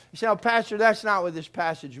 You say, oh, Pastor, that's not what this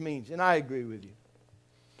passage means. And I agree with you.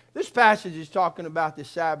 This passage is talking about the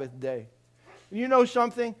Sabbath day. And you know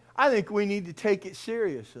something? I think we need to take it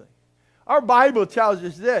seriously. Our Bible tells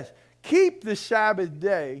us this: keep the Sabbath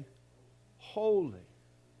day holy.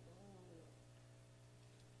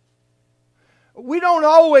 We don't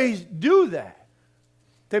always do that.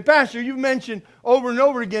 Say, Pastor, you've mentioned over and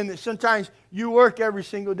over again that sometimes you work every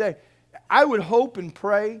single day. I would hope and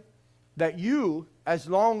pray that you, as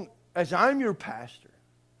long as I'm your pastor,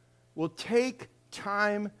 will take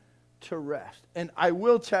time to rest. And I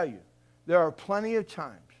will tell you, there are plenty of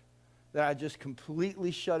times that I just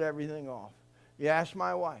completely shut everything off. You ask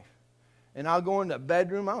my wife, and I'll go in the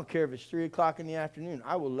bedroom. I don't care if it's 3 o'clock in the afternoon.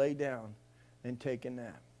 I will lay down and take a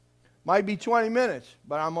nap. Might be 20 minutes,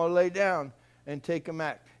 but I'm going to lay down and take a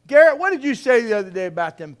nap. Garrett, what did you say the other day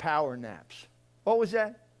about them power naps? What was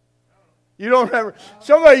that? You don't remember?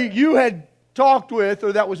 Somebody you had talked with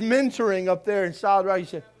or that was mentoring up there in Solid Rock, you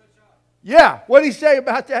said, yeah, what did he say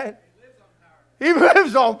about that? He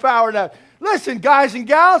lives on power naps. Listen, guys and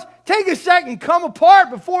gals, take a second, come apart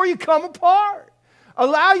before you come apart.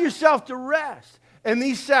 Allow yourself to rest. And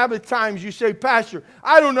these Sabbath times, you say, Pastor,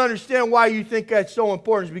 I don't understand why you think that's so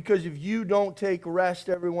important. It's because if you don't take rest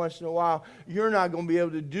every once in a while, you're not going to be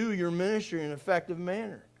able to do your ministry in an effective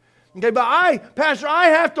manner. Okay, but Pastor, I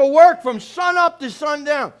have to work from sun up to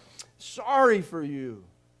sundown. Sorry for you.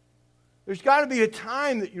 There's got to be a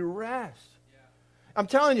time that you rest. I'm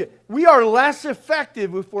telling you, we are less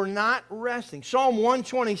effective if we're not resting. Psalm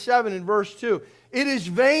 127 and verse 2. It is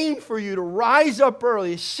vain for you to rise up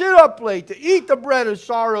early, sit up late, to eat the bread of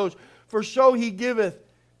sorrows, for so He giveth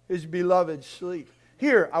His beloved sleep.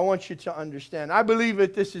 Here, I want you to understand. I believe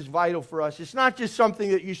that this is vital for us. It's not just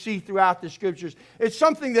something that you see throughout the Scriptures. It's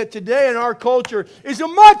something that today in our culture is a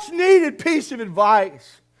much needed piece of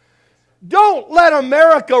advice. Don't let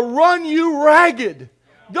America run you ragged.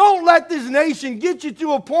 Don't let this nation get you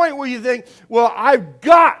to a point where you think, well, I've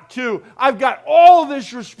got all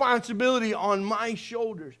this responsibility on my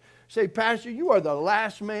shoulders. Say, Pastor, you are the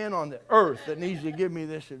last man on the earth that needs to give me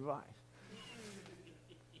this advice.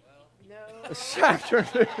 No. This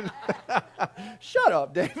afternoon, shut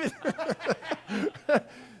up, David.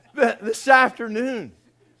 This afternoon,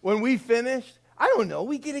 when we finished, I don't know,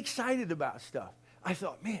 we get excited about stuff. I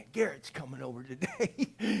thought, man, Garrett's coming over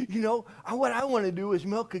today. What I want to do is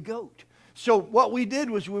milk a goat. So what we did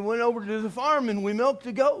was we went over to the farm and we milked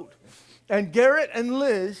a goat. And Garrett and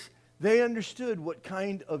Liz, they understood what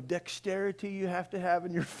kind of dexterity you have to have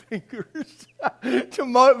in your fingers to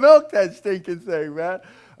milk that stinking thing, man.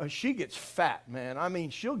 She gets fat, man. I mean,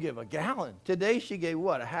 she'll give a gallon. Today she gave,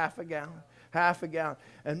 what, a half a gallon? Half a gallon.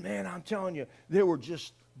 And, man, I'm telling you, they were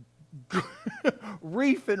just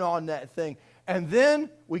reefing on that thing. And then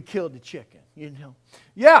we killed the chicken,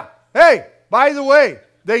 Yeah, hey, by the way,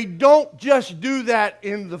 they don't just do that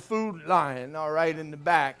in the food line, all right, in the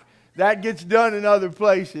back. That gets done in other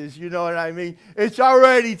places, you know what I mean? It's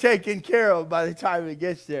already taken care of by the time it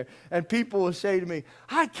gets there. And people will say to me,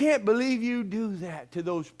 I can't believe you do that to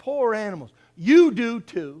those poor animals. You do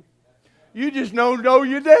too. You just don't know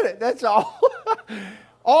you did it, that's all.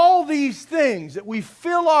 All these things that we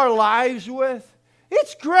fill our lives with,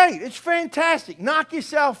 it's great, it's fantastic. Knock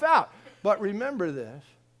yourself out. But remember this,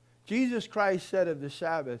 Jesus Christ said of the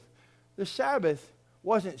Sabbath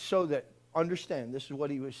wasn't so that, understand, this is what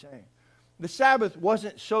he was saying. The Sabbath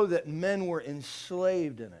wasn't so that men were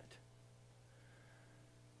enslaved in it.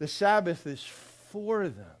 The Sabbath is for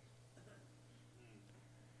them.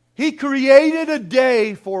 He created a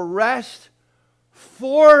day for rest,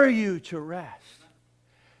 for you to rest.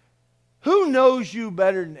 Who knows you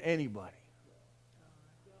better than anybody?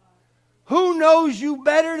 Who knows you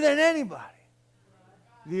better than anybody?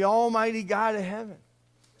 The Almighty God of heaven.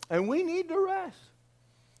 And we need to rest.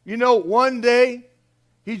 One day,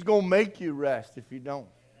 He's going to make you rest if you don't.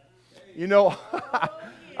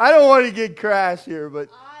 I don't want to get crass here, but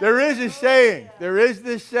there is a saying. There is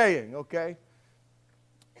this saying, okay?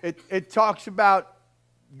 It talks about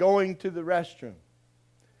going to the restroom.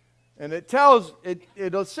 And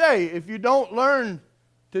it'll say, if you don't learn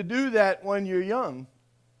to do that when you're young,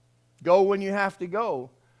 go when you have to go,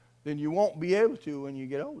 then you won't be able to when you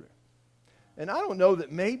get older. And I don't know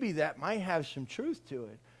that maybe that might have some truth to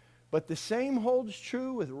it. But the same holds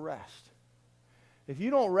true with rest. If you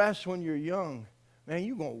don't rest when you're young, man,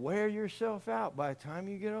 you're going to wear yourself out by the time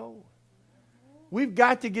you get old. We've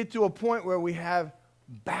got to get to a point where we have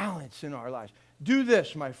balance in our lives. Do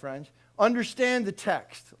this, my friends. Understand the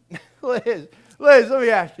text. Liz, let me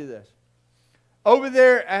ask you this. Over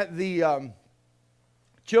there at the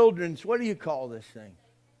children's, what do you call this thing?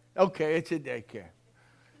 Okay, it's a daycare.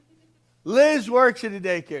 Liz works at a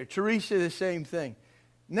daycare. Teresa, the same thing.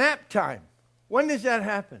 Nap time. When does that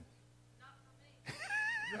happen?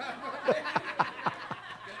 Not for me. Good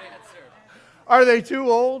answer. Are they too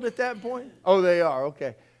old at that point? Oh, they are.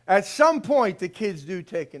 Okay. At some point, the kids do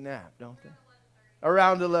take a nap, don't they?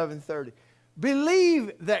 Around 11:30.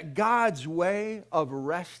 Believe that God's way of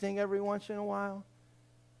resting every once in a while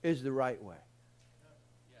is the right way.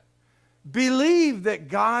 Believe that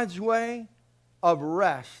God's way of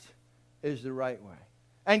rest is the right way.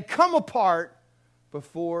 And come apart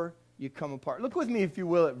before you come apart. Look with me, if you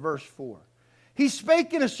will, at verse 4. He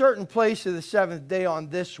spake in a certain place of the seventh day on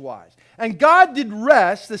this wise. And God did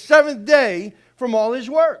rest the seventh day from all His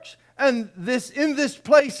works. And in this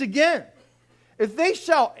place again. If they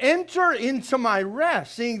shall enter into my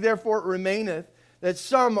rest, seeing therefore it remaineth that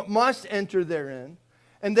some must enter therein,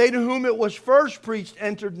 and they to whom it was first preached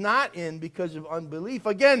entered not in because of unbelief.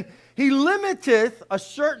 Again, He limiteth a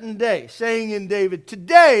certain day, saying in David,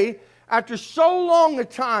 today, after so long a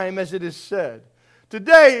time as it is said,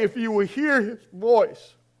 today, if you will hear His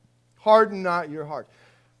voice, harden not your heart.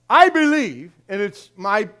 I believe, and it's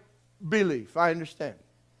my belief, I understand.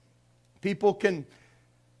 People can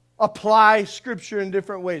apply Scripture in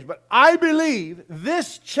different ways, but I believe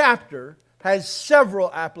this chapter has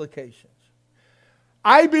several applications.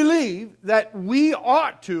 I believe that we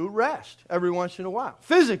ought to rest every once in a while,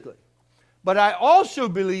 physically. But I also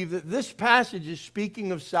believe that this passage is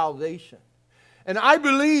speaking of salvation. And I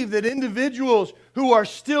believe that individuals who are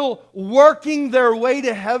still working their way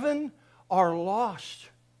to heaven are lost.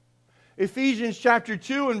 Ephesians chapter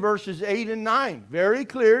 2 and verses 8 and 9. Very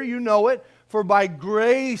clear, you know it. For by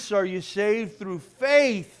grace are you saved through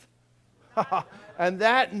faith. And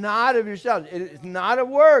that not of yourselves. It is not of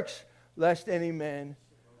works, lest any man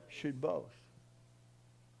should boast.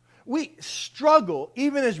 We struggle,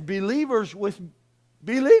 even as believers, with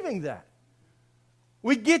believing that.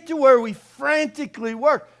 We get to where we frantically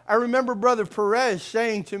work. I remember Brother Perez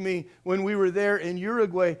saying to me when we were there in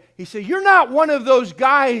Uruguay, he said, you're not one of those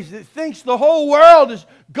guys that thinks the whole world is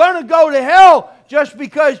going to go to hell just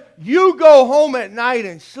because you go home at night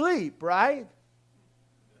and sleep, right?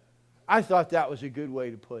 I thought that was a good way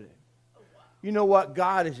to put it. You know what?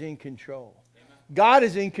 God is in control. God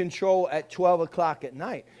is in control at 12 o'clock at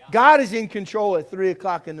night. God is in control at 3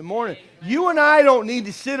 o'clock in the morning. You and I don't need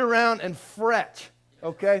to sit around and fret.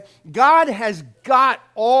 Okay? God has got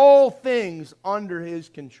all things under His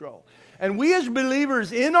control. And we as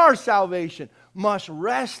believers in our salvation must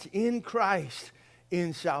rest in Christ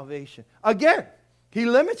in salvation. Again, He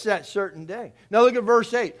limits that certain day. Now look at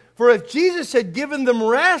verse 8. For if Jesus had given them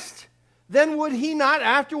rest, then would He not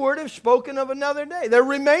afterward have spoken of another day? There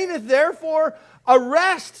remaineth therefore a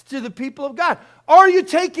rest to the people of God. Are you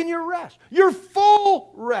taking your rest? Your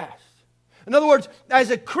full rest. In other words, as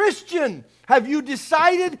a Christian, have you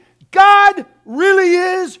decided God really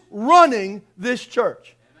is running this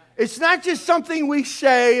church? It's not just something we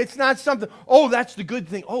say. It's not something, oh, that's the good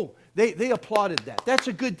thing. Oh, they applauded that. That's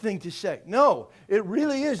a good thing to say. No, it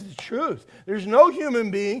really is the truth. There's no human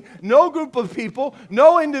being, no group of people,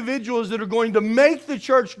 no individuals that are going to make the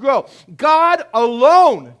church grow. God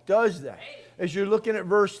alone does that. As you're looking at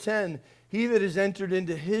verse 10, he that has entered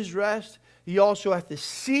into his rest, he also hath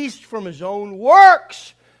ceased from his own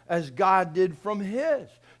works, as God did from his.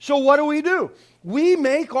 So what do? We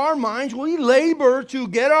make our minds, we labor to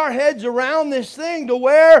get our heads around this thing to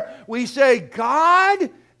where we say, God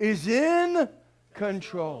is in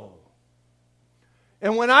control.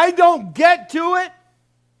 And when I don't get to it,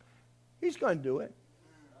 He's going to do it.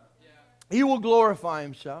 He will glorify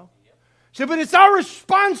Himself. So, but it's our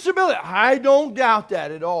responsibility. I don't doubt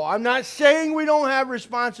that at all. I'm not saying we don't have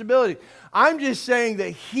responsibility. I'm just saying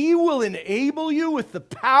that He will enable you with the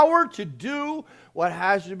power to do what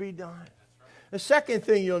has to be done. The second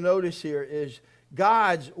thing you'll notice here is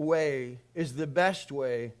God's way is the best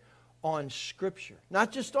way on Scripture.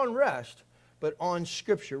 Not just on rest, but on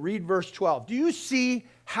Scripture. Read verse 12. Do you see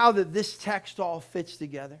how that this text all fits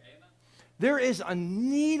together? Amen. There is a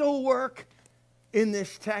needlework in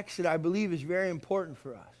this text that I believe is very important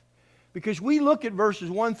for us. Because we look at verses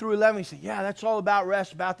 1 through 11 and say, yeah, that's all about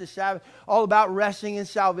rest, about the Sabbath, all about resting in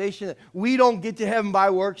salvation. We don't get to heaven by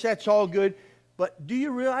works. That's all good. But do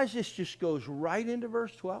you realize this just goes right into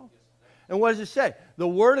verse 12? And what does it say? The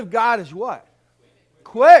Word of God is what?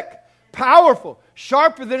 Quick, powerful,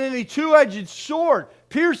 sharper than any two-edged sword,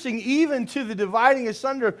 piercing even to the dividing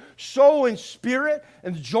asunder soul and spirit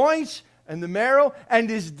and the joints and the marrow, and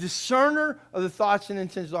is discerner of the thoughts and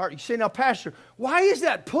intents of the heart. You say, now, Pastor, why is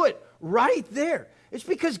that put right there? It's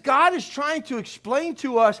because God is trying to explain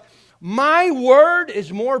to us, my word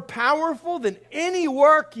is more powerful than any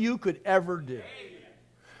work you could ever do.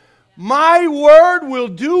 My word will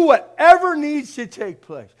do whatever needs to take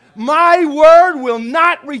place. My word will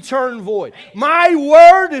not return void. My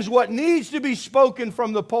word is what needs to be spoken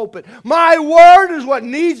from the pulpit. My word is what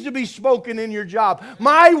needs to be spoken in your job.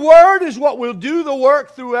 My word is what will do the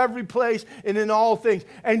work through every place and in all things.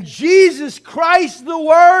 And Jesus Christ, the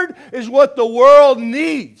Word, is what the world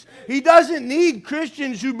needs. He doesn't need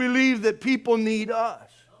Christians who believe that people need us.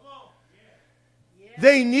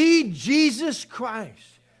 They need Jesus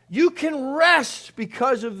Christ. You can rest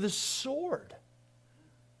because of the sword.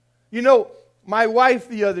 You know, my wife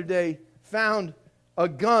the other day found a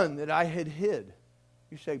gun that I had hid.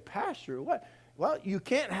 You say, Pastor, what? Well, you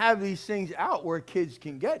can't have these things out where kids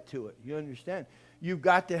can get to it. You understand? You've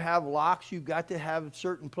got to have locks. You've got to have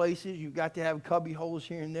certain places. You've got to have cubby holes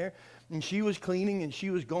here and there. And she was cleaning and she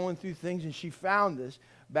was going through things and she found this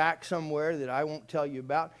back somewhere that I won't tell you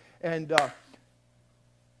about. And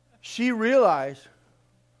she realized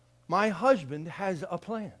my husband has a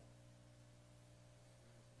plan.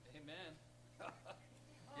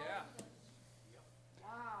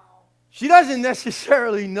 She doesn't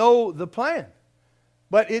necessarily know the plan.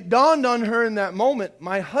 But it dawned on her in that moment,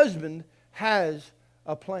 my husband has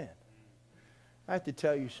a plan. I have to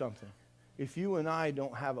tell you something. If you and I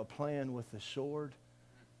don't have a plan with the sword,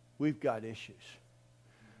 we've got issues.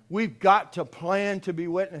 We've got to plan to be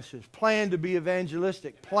witnesses, plan to be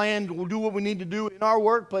evangelistic, plan to do what we need to do in our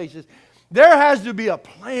workplaces. There has to be a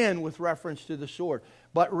plan with reference to the sword.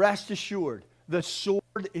 But rest assured, the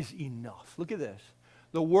sword is enough. Look at this.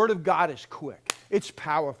 The Word of God is quick. It's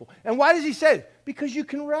powerful. And why does He say it? Because you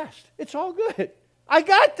can rest. It's all good. I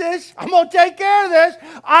got this. I'm going to take care of this.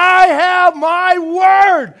 I have my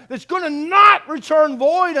Word that's going to not return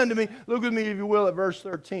void unto me. Look with me, if you will, at verse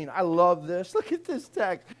 13. I love this. Look at this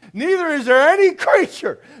text. Neither is there any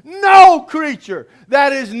creature, no creature,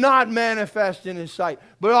 that is not manifest in His sight.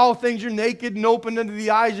 But all things are naked and open unto the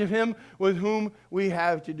eyes of Him with whom we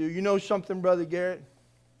have to do. You know something, Brother Garrett?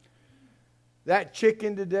 That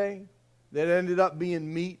chicken today that ended up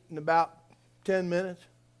being meat in about 10 minutes,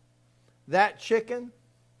 that chicken,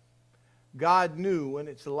 God knew when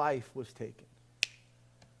its life was taken.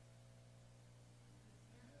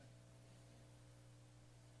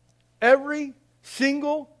 Every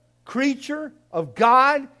single creature of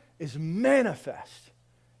God is manifest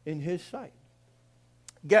in His sight.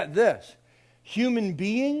 Get this. Human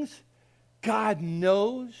beings, God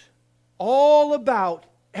knows all about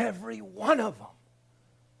every one of them.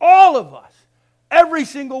 All of us. Every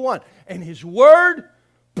single one. And His Word,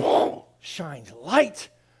 boom, shines light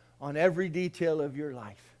on every detail of your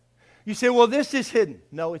life. You say, well, this is hidden.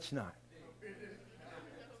 No, it's not.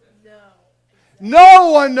 No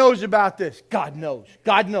one knows about this. God knows.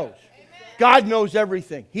 God knows. God knows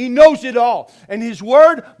everything. He knows it all. And His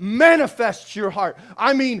Word manifests your heart.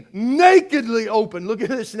 I mean, nakedly open. Look at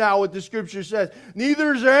this now, what the Scripture says.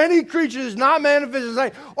 Neither is there any creature that is not manifest in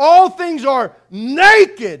sight. All things are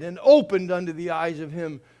naked and opened unto the eyes of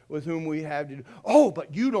Him with whom we have to do. Oh,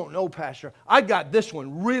 but you don't know, Pastor. I got this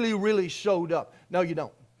one really, really sewed up. No, you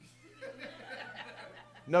don't.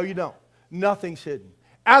 No, you don't. Nothing's hidden.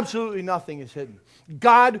 Absolutely nothing is hidden.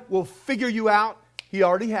 God will figure you out. He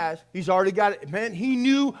already has. He's already got it. Man, He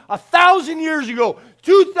knew 1,000 years ago,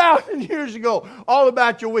 2,000 years ago, all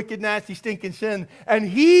about your wicked, nasty, stinking sin. And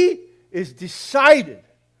He is decided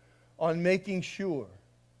on making sure,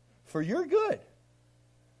 for your good,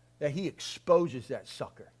 that He exposes that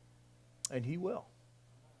sucker. And He will.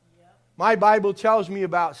 Yep. My Bible tells me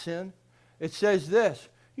about sin. It says this,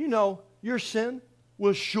 you know, your sin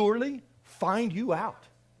will surely find you out.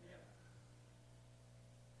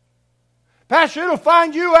 Pastor, it'll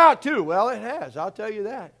find you out too. Well, it has. I'll tell you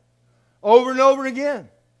that. Over and over again.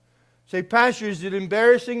 Say, Pastor, is it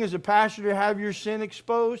embarrassing as a pastor to have your sin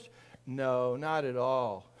exposed? No, not at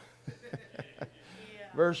all.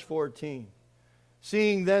 Verse 14.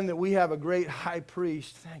 Seeing then that we have a great high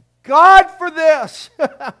priest, thank God for this,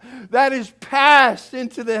 that is passed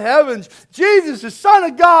into the heavens. Jesus, the Son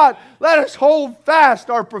of God, let us hold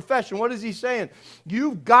fast our profession. What is He saying?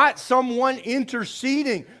 You've got someone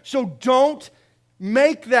interceding, so don't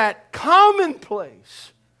make that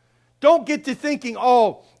commonplace. Don't get to thinking,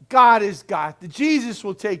 oh, God has got this. Jesus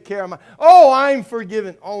will take care of my, oh, I'm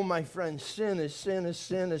forgiven. Oh, my friend, sin is sin is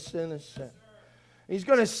sin is sin is sin. He's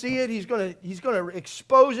going to see it. He's going to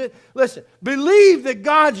expose it. Listen, believe that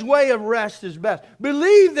God's way of rest is best.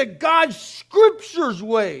 Believe that God's Scripture's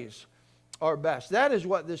ways are best. That is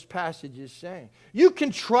what this passage is saying. You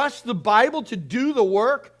can trust the Bible to do the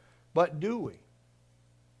work, but do we?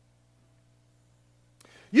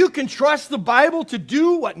 You can trust the Bible to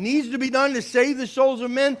do what needs to be done to save the souls of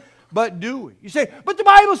men, but do we? You say, but the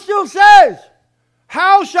Bible still says,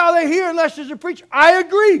 how shall they hear unless there's a preacher? I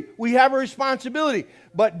agree. We have a responsibility.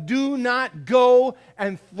 But do not go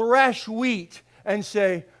and thresh wheat and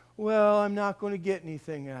say, well, I'm not going to get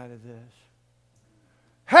anything out of this.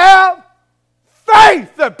 Have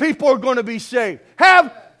faith that people are going to be saved.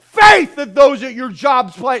 Have faith that those at your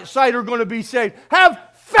job site are going to be saved. Have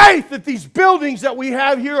faith that these buildings that we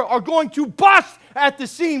have here are going to bust at the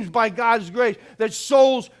seams by God's grace. That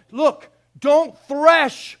souls, look, don't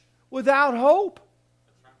thresh without hope.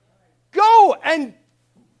 Go and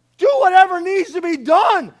do whatever needs to be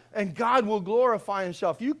done, and God will glorify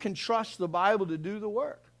Himself. You can trust the Bible to do the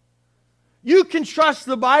work. You can trust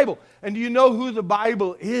the Bible. And do you know who the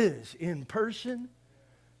Bible is in person?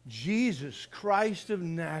 Jesus Christ of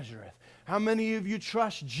Nazareth. How many of you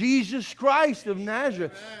trust Jesus Christ of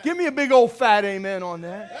Nazareth? Give me a big old fat amen on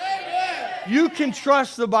that. Amen. You can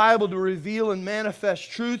trust the Bible to reveal and manifest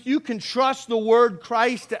truth. You can trust the Word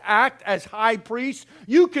Christ to act as high priest.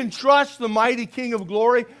 You can trust the mighty King of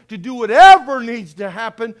glory to do whatever needs to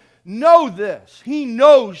happen. Know this. He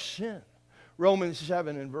knows sin. Romans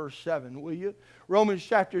 7 and verse 7, will you? Romans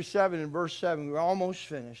chapter 7 and verse 7. We're almost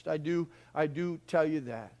finished. I do tell you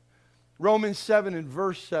that. Romans 7 and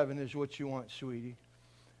verse 7 is what you want, sweetie.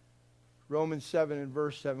 Romans 7 and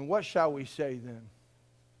verse 7. What shall we say then?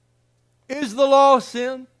 Is the law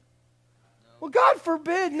sin? Well, God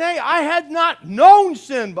forbid. Nay, I had not known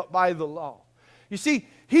sin but by the law. You see,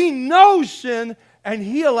 He knows sin, and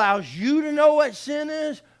He allows you to know what sin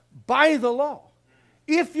is by the law.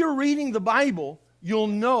 If you're reading the Bible, you'll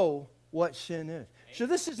know what sin is. So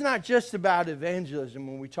this is not just about evangelism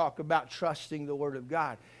when we talk about trusting the Word of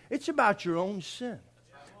God. It's about your own sin.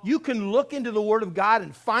 You can look into the Word of God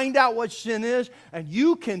and find out what sin is, and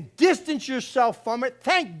you can distance yourself from it.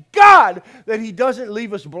 Thank God that He doesn't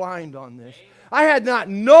leave us blind on this. I had not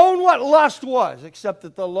known what lust was, except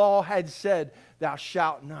that the law had said, thou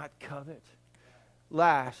shalt not covet.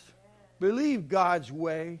 Last, believe God's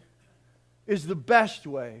way is the best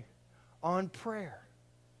way on prayer.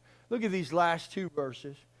 Look at these last two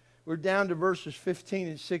verses. We're down to verses 15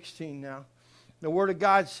 and 16 now. The Word of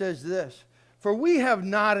God says this, for we have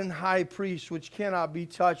not an high priest which cannot be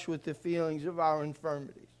touched with the feelings of our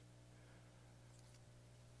infirmities,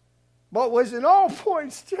 but was in all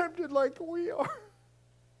points tempted like we are.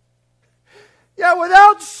 Yet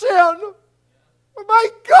without sin. My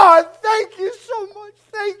God, thank you so much.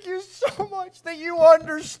 Thank you so much that you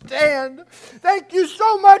understand. Thank you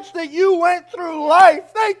so much that you went through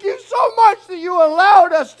life. Thank you so much that you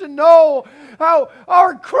allowed us to know how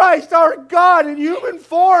our Christ, our God in human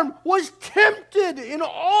form, was tempted in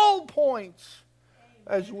all points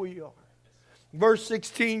as we are. Verse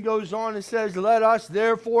 16 goes on and says, let us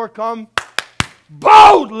therefore come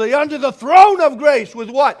boldly unto the throne of grace with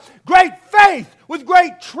what? Great faith, with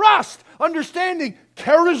great trust, understanding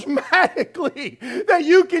charismatically that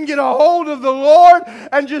you can get a hold of the Lord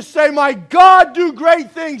and just say, my God, do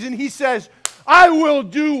great things. And He says, I will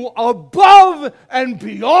do above and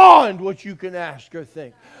beyond what you can ask or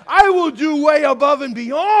think. I will do way above and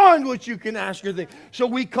beyond what you can ask or think. So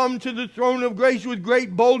we come to the throne of grace with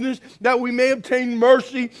great boldness that we may obtain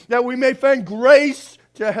mercy, that we may find grace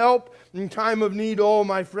to help in time of need. Oh,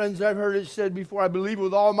 my friends, I've heard it said before, I believe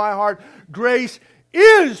with all my heart, grace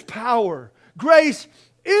is power. Grace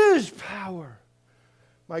is power.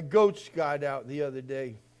 My goats got out the other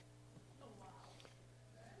day.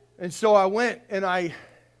 And so I went and I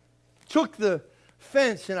took the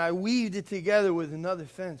fence and I weaved it together with another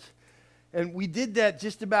fence. And we did that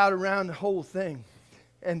just about around the whole thing.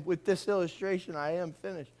 And with this illustration, I am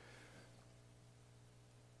finished.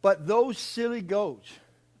 But those silly goats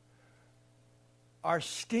are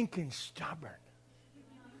stinking stubborn.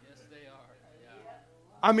 Yes, they are. Yeah.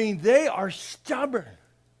 I mean, they are stubborn.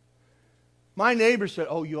 My neighbor said,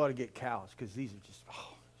 oh, you ought to get cows because these are just, oh.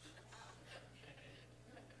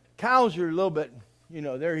 Cows are a little bit,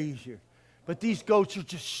 they're easier. But these goats are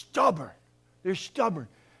just stubborn. They're stubborn.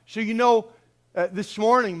 So, this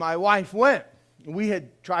morning my wife went. We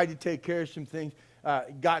had tried to take care of some things,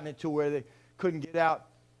 gotten it to where they couldn't get out.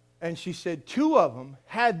 And she said 2 of them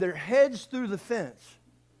had their heads through the fence.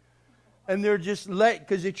 And they're just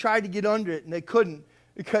because they tried to get under it and they couldn't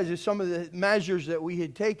because of some of the measures that we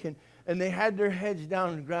had taken. And they had their heads down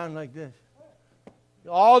on the ground like this.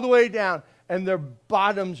 All the way down. And their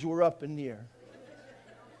bottoms were up in the air.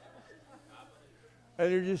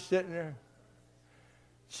 And they're just sitting there.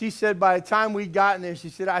 She said by the time we'd gotten there, she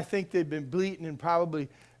said, I think they'd been bleating and probably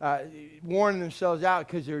warning themselves out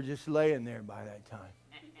because they were just laying there by that time.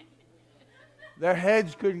 Their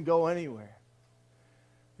heads couldn't go anywhere.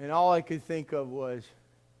 And all I could think of was,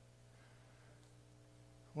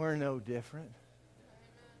 we're no different.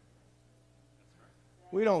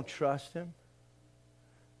 We don't trust Him.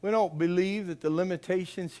 We don't believe that the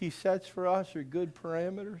limitations He sets for us are good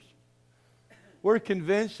parameters. We're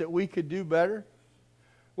convinced that we could do better.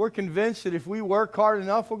 We're convinced that if we work hard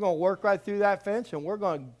enough, we're going to work right through that fence and we're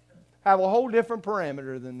going to have a whole different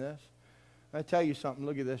parameter than this. I tell you something,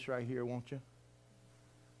 look at this right here, won't you?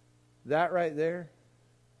 That right there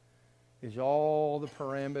is all the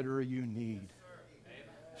parameter you need.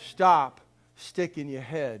 Stop sticking your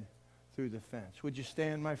head through the fence. Would you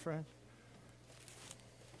stand, my friends?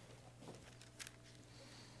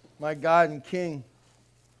 My God and King,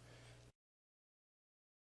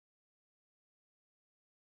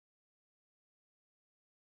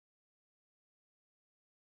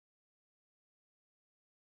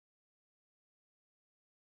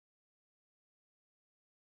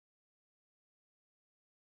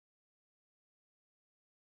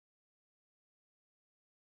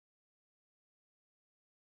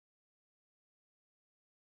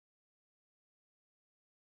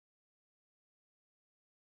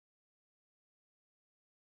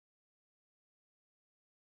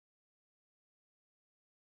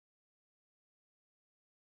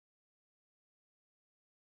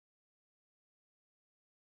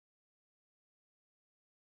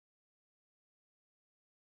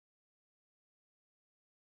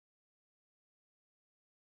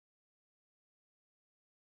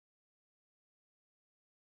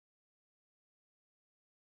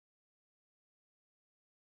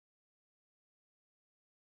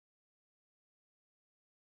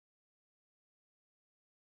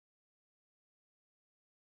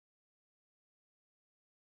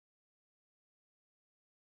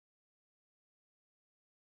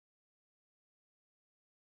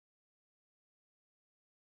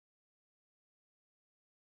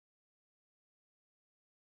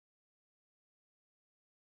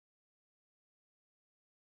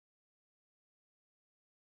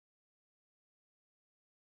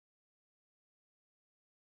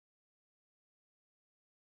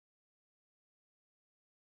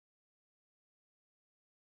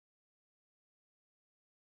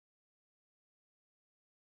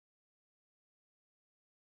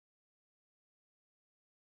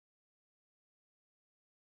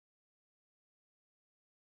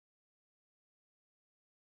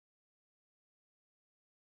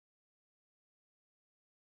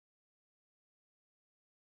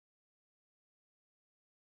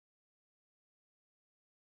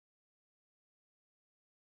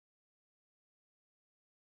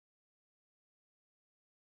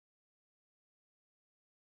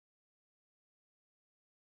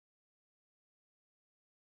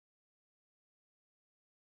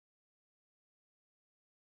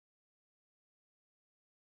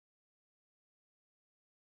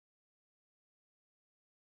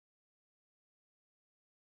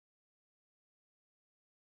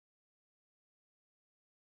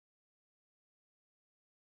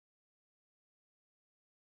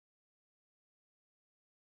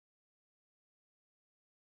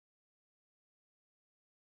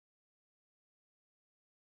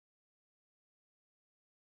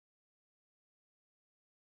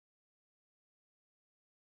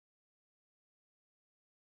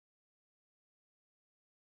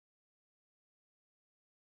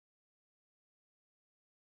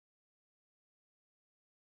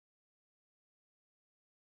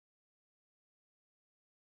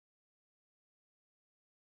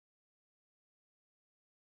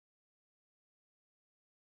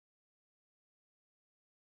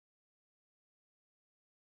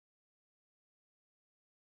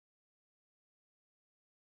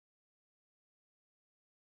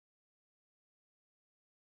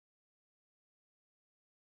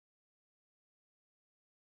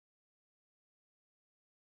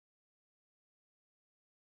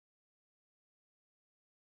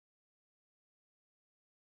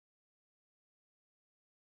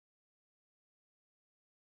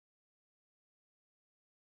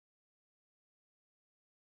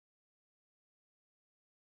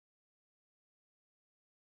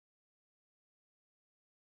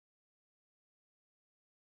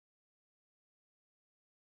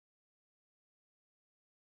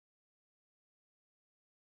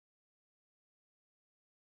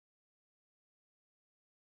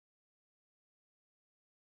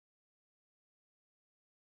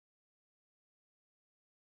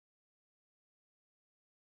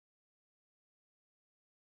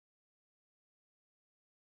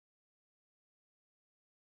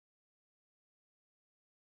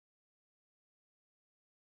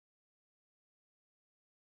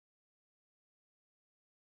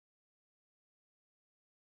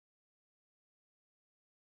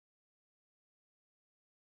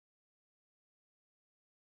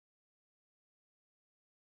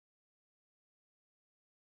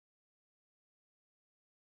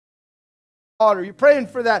 daughter. You're praying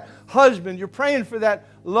for that husband. You're praying for that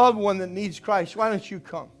loved one that needs Christ. Why don't you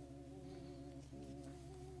come?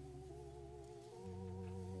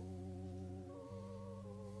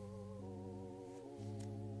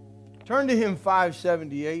 Turn to hymn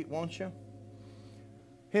 578, won't you?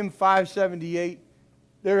 Hymn 578.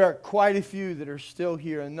 There are quite a few that are still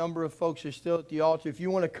here. A number of folks are still at the altar. If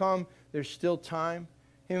you want to come, there's still time.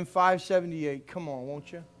 Hymn 578. Come on,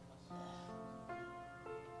 won't you?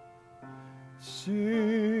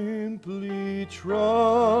 Simply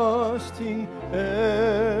trusting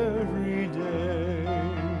every day,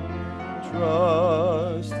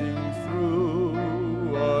 trusting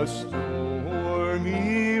through a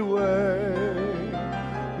stormy way,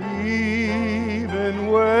 even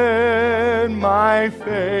when my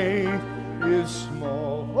faith is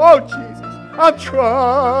small. Oh, Jesus, I'm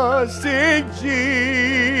trusting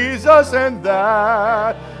Jesus, and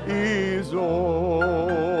that is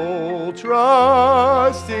all.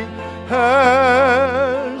 Trusting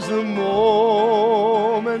as the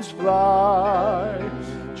moments fly,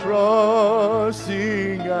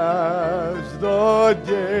 trusting as the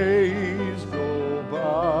days go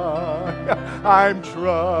by. I'm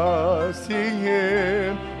trusting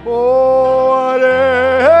Him, oh,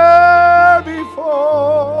 whatever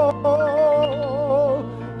befall,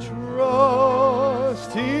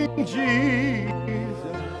 trusting Jesus.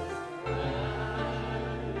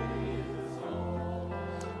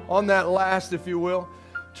 On that last, if you will,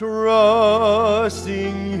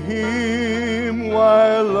 trusting Him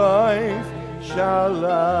while life shall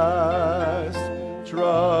last,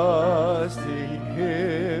 trusting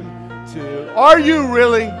Him till... Are you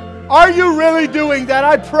really doing that?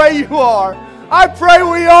 I pray you are. I pray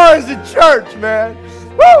we are as a church, man.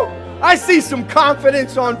 Woo! I see some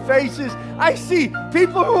confidence on faces. I see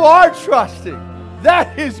people who are trusting.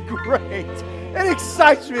 That is great. It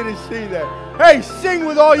excites me to see that. Hey, sing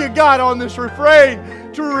with all you got on this refrain.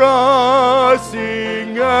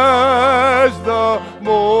 Trusting as the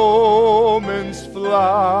moments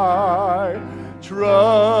fly,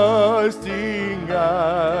 trusting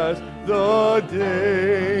as the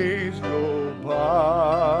days go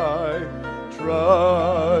by,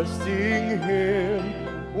 trusting Him,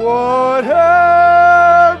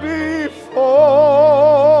 whatever befall,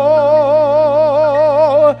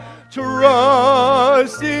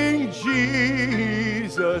 trusting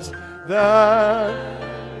Jesus, that...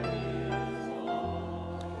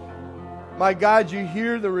 My God, you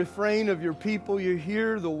hear the refrain of your people. You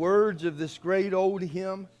hear the words of this great old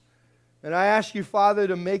hymn. And I ask you, Father,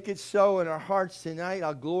 to make it so in our hearts tonight.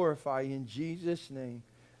 I'll glorify you in Jesus' name.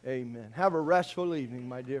 Amen. Have a restful evening,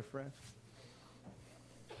 my dear friends.